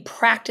 we need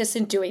practice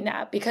in doing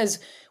that because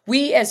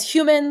we as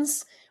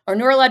humans, our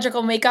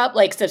neurological makeup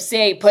likes to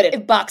say, put it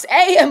in box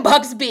A and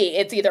box B.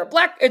 It's either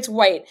black, it's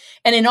white.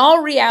 And in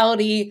all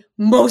reality,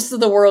 most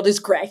of the world is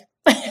gray.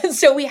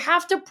 So we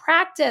have to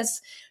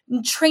practice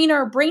and train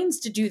our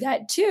brains to do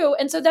that too.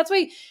 And so that's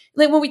why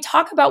like when we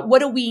talk about what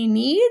do we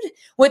need,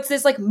 what's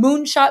this like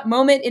moonshot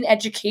moment in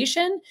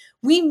education,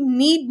 we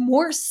need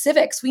more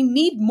civics. We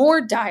need more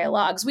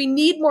dialogues. We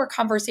need more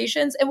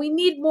conversations, and we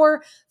need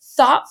more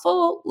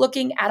thoughtful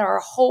looking at our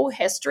whole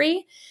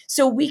history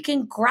so we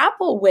can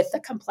grapple with the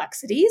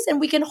complexities and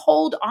we can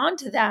hold on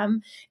to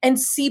them and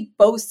see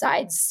both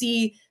sides,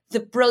 see the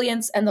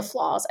brilliance and the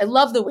flaws. I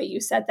love the way you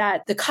said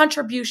that, the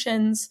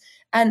contributions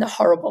and the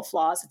horrible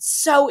flaws. It's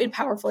so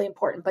powerfully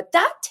important, but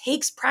that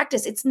takes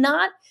practice. It's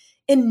not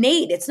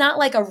innate. It's not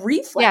like a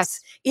reflex. Yes.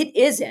 It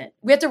isn't.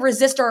 We have to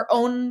resist our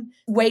own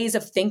ways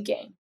of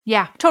thinking.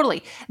 Yeah,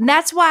 totally. And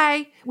that's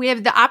why we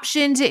have the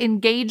option to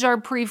engage our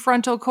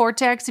prefrontal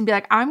cortex and be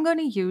like, I'm going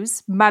to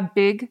use my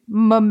big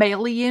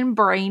mammalian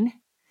brain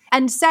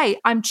and say,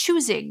 I'm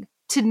choosing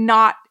to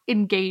not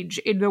engage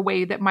in the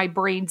way that my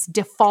brain's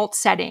default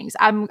settings.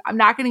 I'm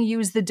not going to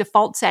use the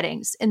default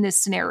settings in this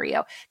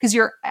scenario because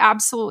you're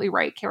absolutely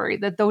right, Kerry,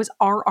 that those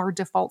are our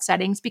default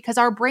settings because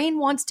our brain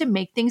wants to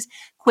make things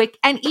quick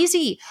and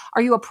easy.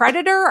 Are you a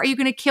predator? Are you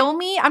going to kill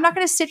me? I'm not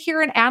going to sit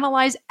here and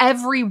analyze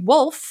every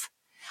wolf.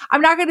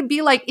 I'm not going to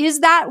be like, is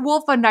that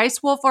wolf a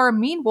nice wolf or a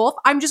mean wolf?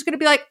 I'm just going to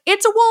be like,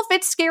 it's a wolf.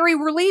 It's scary.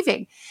 We're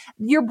leaving.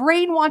 Your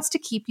brain wants to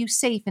keep you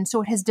safe. And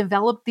so it has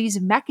developed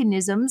these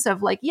mechanisms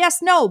of like,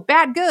 yes, no,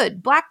 bad,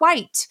 good, black,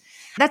 white.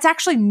 That's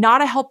actually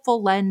not a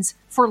helpful lens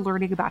for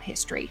learning about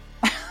history.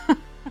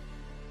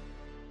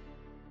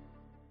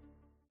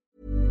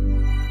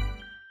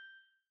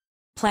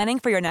 Planning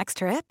for your next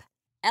trip?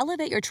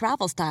 Elevate your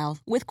travel style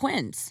with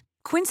Quince.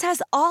 Quince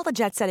has all the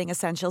jet-setting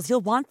essentials you'll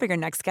want for your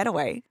next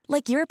getaway,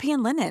 like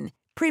European linen,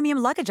 premium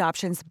luggage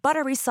options,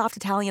 buttery soft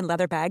Italian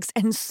leather bags,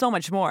 and so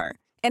much more.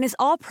 And is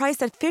all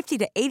priced at 50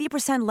 to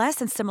 80% less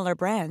than similar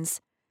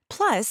brands.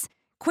 Plus,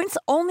 Quince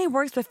only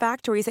works with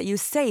factories that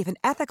use safe and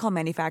ethical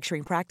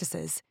manufacturing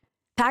practices.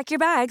 Pack your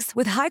bags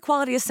with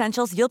high-quality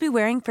essentials you'll be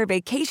wearing for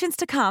vacations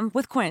to come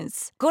with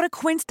Quince. Go to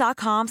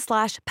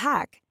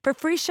quince.com/pack for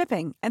free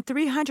shipping and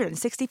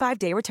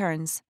 365-day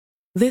returns.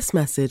 This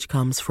message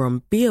comes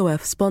from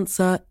BOF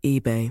sponsor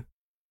eBay.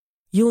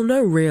 You'll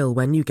know real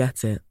when you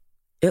get it.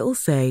 It'll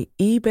say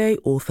eBay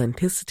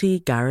Authenticity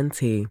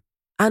Guarantee.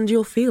 And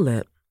you'll feel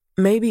it.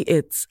 Maybe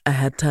it's a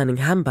head-turning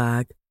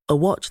handbag, a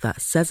watch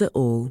that says it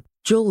all,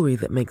 jewelry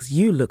that makes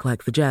you look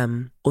like the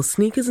gem, or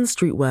sneakers and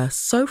streetwear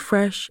so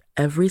fresh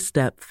every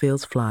step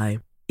feels fly.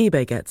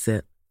 eBay gets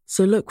it.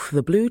 So look for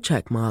the blue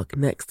check mark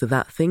next to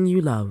that thing you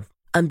love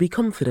and be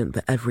confident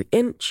that every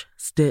inch,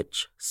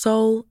 stitch,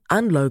 sole,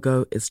 and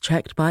logo is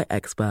checked by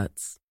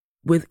experts.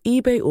 With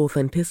eBay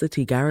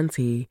Authenticity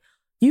Guarantee,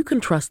 you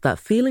can trust that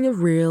feeling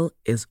of real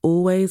is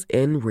always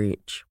in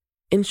reach.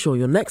 Ensure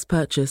your next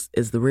purchase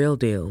is the real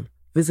deal.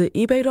 Visit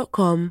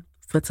ebay.com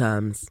for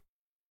terms.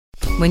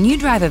 When you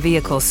drive a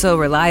vehicle so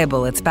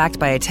reliable it's backed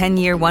by a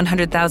 10-year,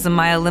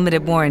 100,000-mile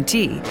limited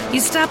warranty, you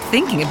stop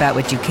thinking about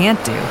what you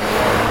can't do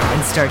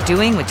and start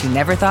doing what you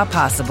never thought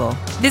possible.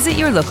 Visit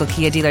your local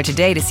Kia dealer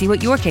today to see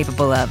what you're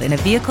capable of in a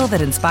vehicle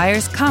that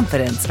inspires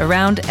confidence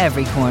around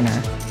every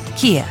corner.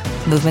 Kia,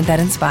 movement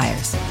that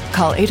inspires.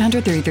 Call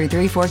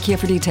 800-333-4KIA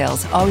for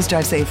details. Always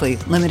drive safely.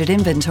 Limited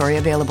inventory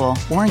available.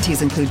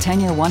 Warranties include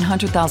 10-year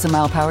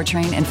 100,000-mile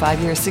powertrain and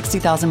 5-year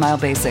 60,000-mile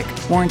basic.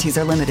 Warranties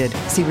are limited.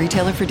 See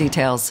retailer for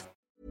details.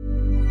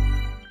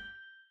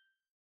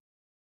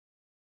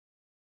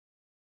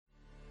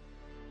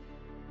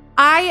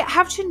 I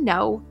have to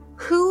know,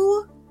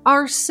 who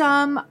are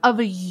some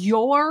of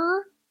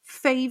your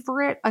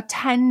favorite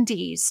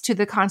attendees to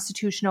the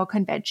Constitutional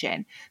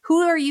Convention?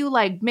 Who are you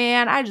like,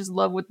 man, I just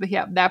love what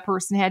that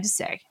person had to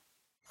say?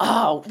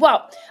 Oh,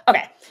 well,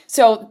 okay.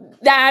 So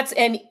that's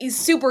a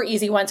super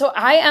easy one. So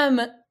I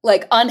am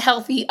like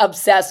unhealthy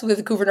obsessed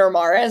with Gouverneur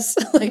Morris,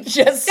 like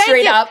just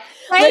straight up.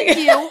 Thank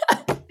you.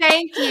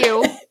 Thank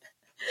you.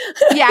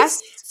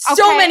 Yes.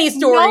 So many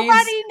stories.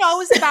 Nobody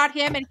knows about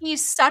him, and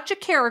he's such a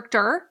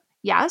character.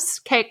 Yes.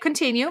 Okay,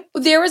 continue.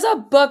 There was a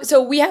book.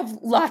 So we have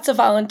lots of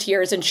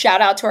volunteers, and shout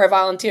out to our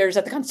volunteers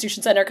at the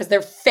Constitution Center because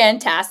they're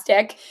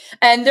fantastic.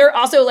 And they're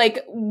also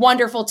like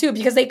wonderful too,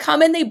 because they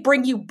come and they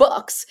bring you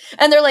books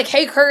and they're like,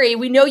 hey, Kerry,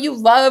 we know you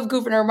love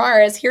Gouverneur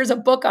Morris. Here's a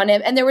book on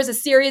him. And there was a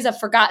series of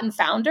Forgotten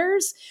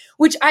Founders,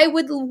 which I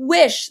would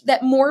wish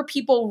that more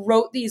people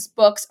wrote these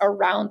books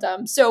around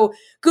them. So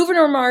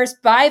Gouverneur Morris,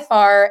 by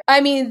far, I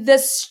mean, the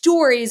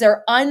stories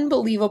are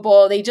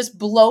unbelievable. They just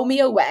blow me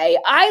away.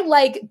 I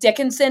like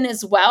Dickinson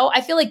as well. I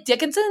feel like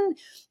Dickinson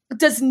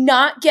does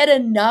not get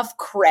enough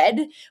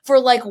cred for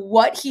like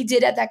what he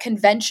did at that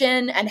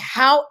convention and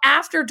how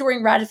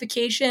during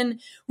ratification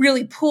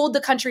really pulled the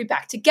country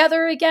back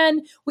together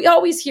again. We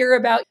always hear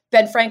about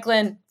Ben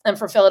Franklin. I'm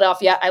from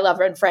Philadelphia. I love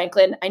Ben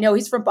Franklin. I know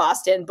he's from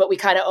Boston, but we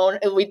kind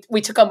of we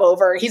took him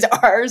over. He's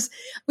ours.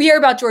 We hear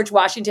about George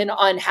Washington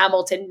on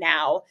Hamilton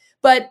now.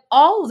 But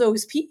all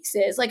those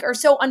pieces like are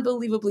so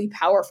unbelievably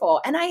powerful.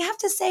 And I have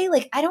to say,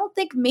 like, I don't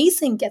think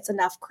Mason gets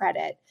enough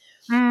credit.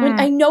 When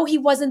I know he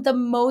wasn't the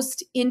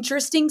most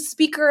interesting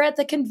speaker at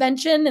the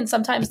convention, and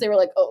sometimes they were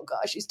like, oh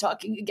gosh, he's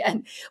talking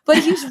again. But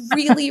he's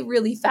really,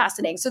 really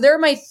fascinating. So there are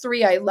my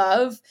three I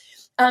love.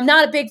 I'm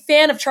not a big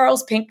fan of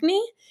Charles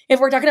Pinckney. If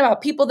we're talking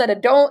about people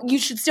that you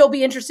should still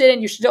be interested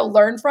in, you should still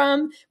learn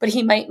from, but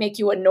he might make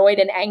you annoyed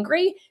and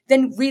angry,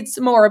 then read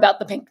some more about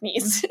the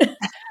Pinckneys.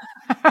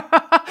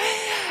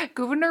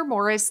 Gouverneur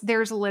Morris,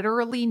 there's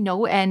literally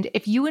no end.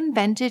 If you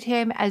invented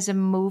him as a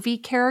movie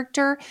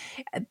character,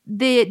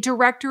 the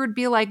director would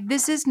be like,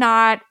 this is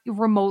not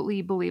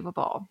remotely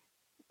believable.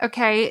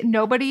 Okay?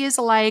 Nobody is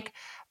like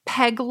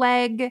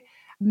Pegleg,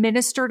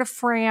 minister to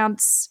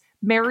France,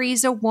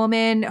 marries a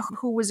woman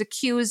who was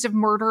accused of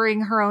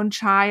murdering her own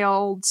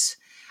child.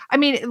 I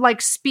mean,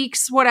 like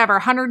speaks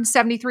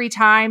 173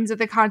 times at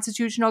the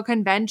Constitutional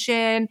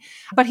Convention,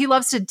 but he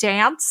loves to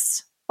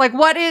dance. Like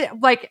what is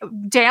like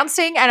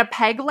dancing and a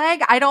peg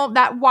leg?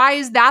 Why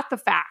is that the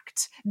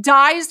fact?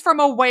 Dies from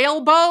a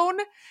whalebone?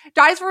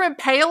 Dies from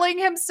impaling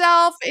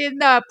himself in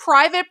the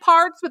private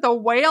parts with a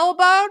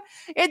whalebone?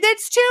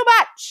 It's too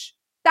much.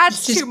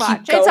 That's too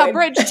much. It's a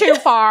bridge too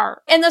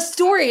far. And the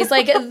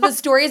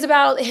stories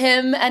about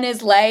him and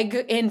his leg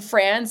in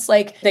France,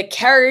 like the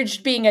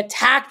carriage being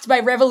attacked by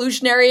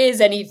revolutionaries,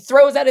 and he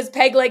throws out his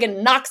peg leg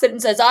and knocks it and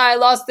says, I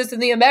lost this in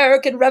the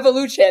American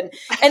Revolution.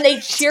 And they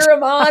cheer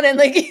him on, and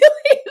like, it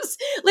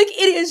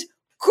is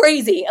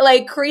crazy.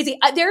 Like crazy.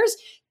 There's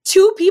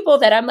two people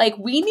that I'm like,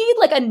 we need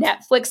like a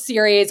Netflix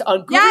series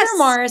on Gouverneur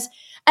Morris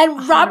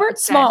And Robert 100%.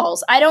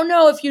 Smalls, I don't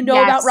know if you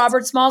know about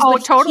Robert Smalls,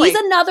 but totally. He's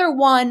another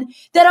one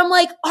that I'm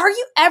like,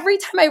 every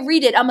time I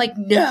read it, I'm like,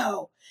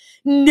 no.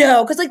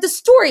 Because like the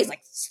story is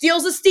like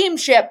steals a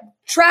steamship,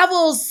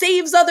 travels,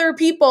 saves other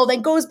people,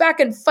 then goes back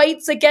and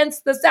fights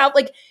against the South,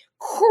 like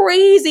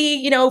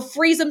crazy,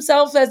 frees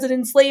himself as an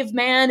enslaved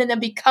man and then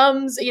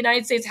becomes a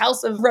United States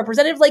House of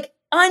Representatives, like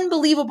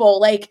unbelievable.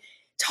 Like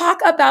talk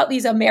about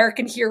these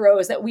American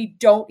heroes that we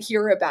don't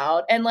hear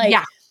about. And like,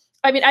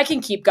 I mean, I can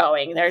keep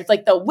going. There's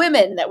like the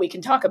women that we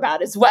can talk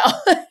about as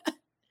well.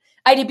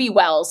 Ida B.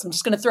 Wells. I'm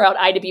just going to throw out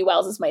Ida B.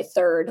 Wells as my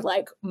third,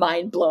 like,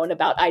 mind blown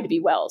about Ida B.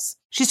 Wells.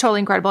 She's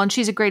totally incredible. And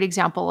she's a great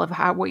example of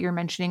how what you're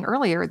mentioning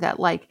earlier, that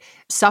like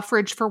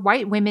suffrage for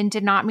white women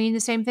did not mean the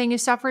same thing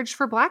as suffrage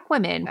for Black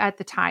women at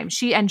the time.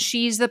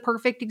 She's the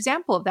perfect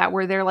example of that,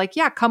 where they're like,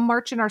 yeah, come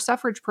march in our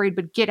suffrage parade,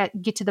 but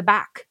get to the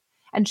back.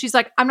 And she's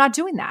like, I'm not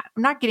doing that.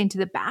 I'm not getting to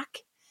the back.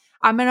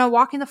 I'm going to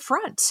walk in the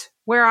front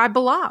where I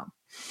belong.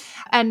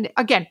 And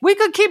again, we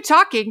could keep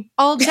talking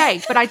all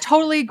day, but I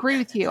totally agree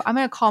with you. I'm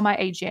going to call my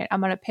agent. I'm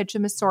going to pitch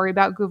him a story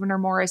about Gouverneur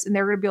Morris, and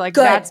they're going to be like,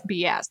 that's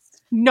BS.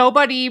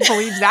 Nobody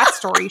believes that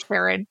story,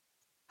 Sharon.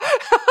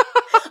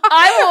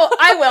 I will.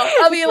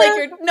 I'll be like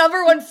your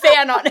number one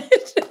fan on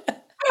it.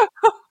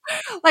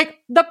 Like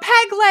the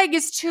peg leg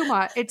is too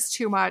much. It's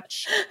too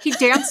much. He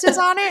dances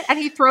on it and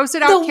he throws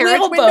it out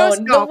carriage windows.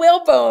 The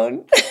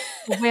whalebone.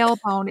 The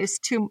whalebone is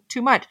too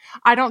much.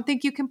 I don't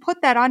think you can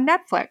put that on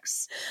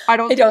Netflix. I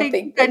don't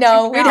think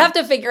no, we'd have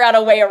to figure out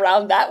a way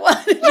around that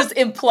one. Just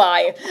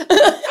imply.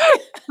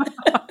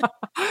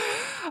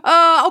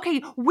 Okay,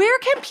 where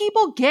can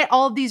people get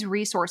all of these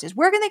resources?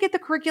 Where can they get the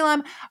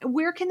curriculum?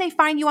 Where can they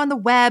find you on the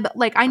web?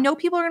 Like, I know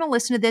people are going to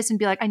listen to this and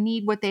be like, I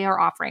need what they are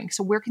offering.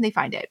 So where can they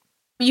find it?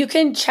 You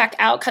can check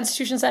out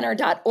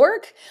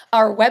constitutioncenter.org,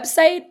 our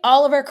website.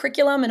 All of our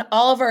curriculum and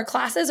all of our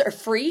classes are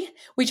free.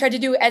 We try to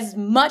do as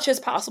much as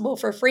possible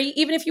for free.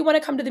 Even if you want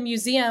to come to the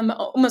museum,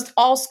 almost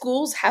all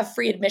schools have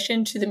free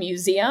admission to the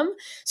museum.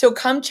 So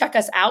come check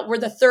us out. We're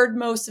the third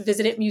most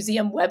visited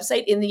museum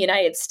website in the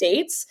United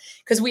States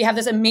because we have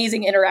this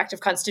amazing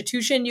interactive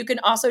Constitution. You can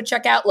also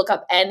look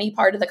up any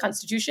part of the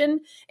Constitution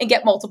and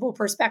get multiple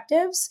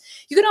perspectives.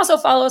 You can also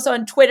follow us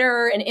on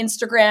Twitter and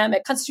Instagram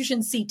at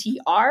Constitution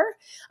CTR,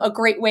 a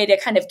great way to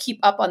kind of keep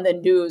up on the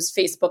news,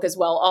 Facebook as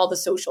well, all the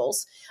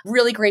socials.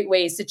 Really great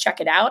ways to check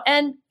it out.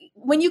 And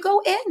when you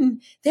go in,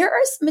 there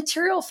is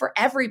material for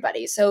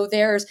everybody. So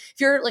if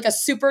you're like a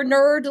super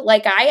nerd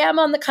like I am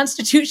on the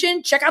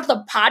Constitution, check out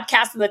the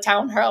podcast of the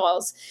town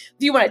halls.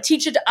 If you want to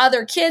teach it to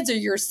other kids or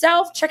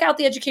yourself, check out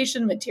the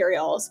education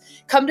materials.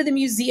 Come to the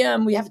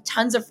museum. We have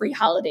tons of free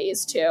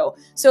holidays too.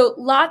 So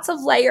lots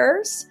of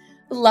layers.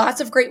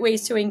 Lots of great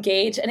ways to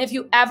engage. And if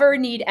you ever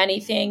need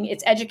anything,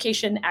 it's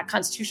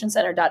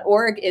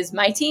education@constitutioncenter.org is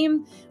my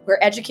team. We're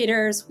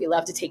educators. We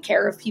love to take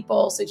care of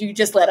people. So you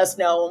just let us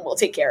know and we'll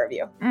take care of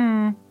you.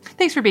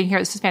 Thanks for being here.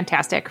 This is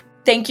fantastic.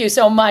 Thank you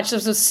so much.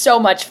 This was so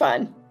much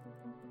fun.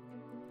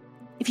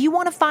 If you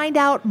want to find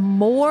out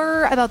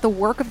more about the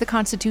work of the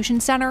Constitution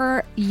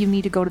Center, you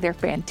need to go to their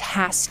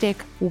fantastic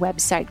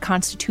website,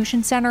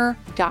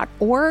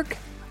 constitutioncenter.org.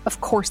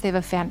 Of course, they have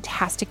a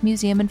fantastic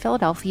museum in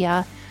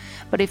Philadelphia.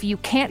 But if you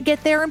can't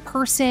get there in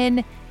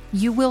person,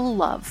 you will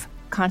love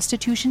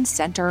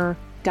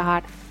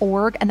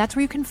constitutioncenter.org. And that's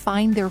where you can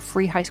find their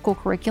free high school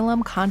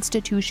curriculum,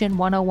 Constitution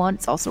 101.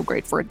 It's also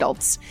great for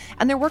adults.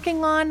 And they're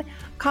working on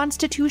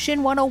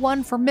Constitution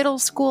 101 for middle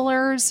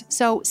schoolers.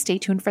 So stay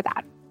tuned for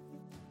that.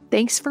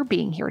 Thanks for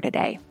being here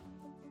today.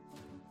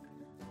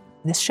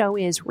 This show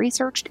is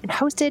researched and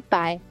hosted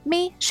by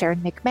me,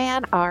 Sharon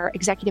McMahon. Our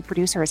executive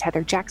producer is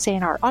Heather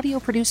Jackson. Our audio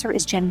producer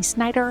is Jenny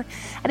Snyder.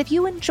 And if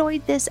you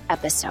enjoyed this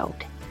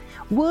episode,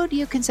 would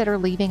you consider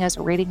leaving us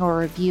a rating or a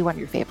review on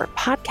your favorite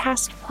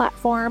podcast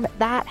platform?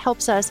 That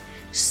helps us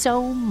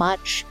so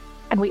much.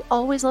 And we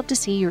always love to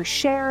see your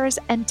shares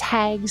and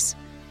tags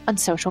on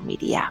social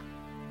media.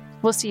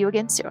 We'll see you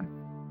again soon.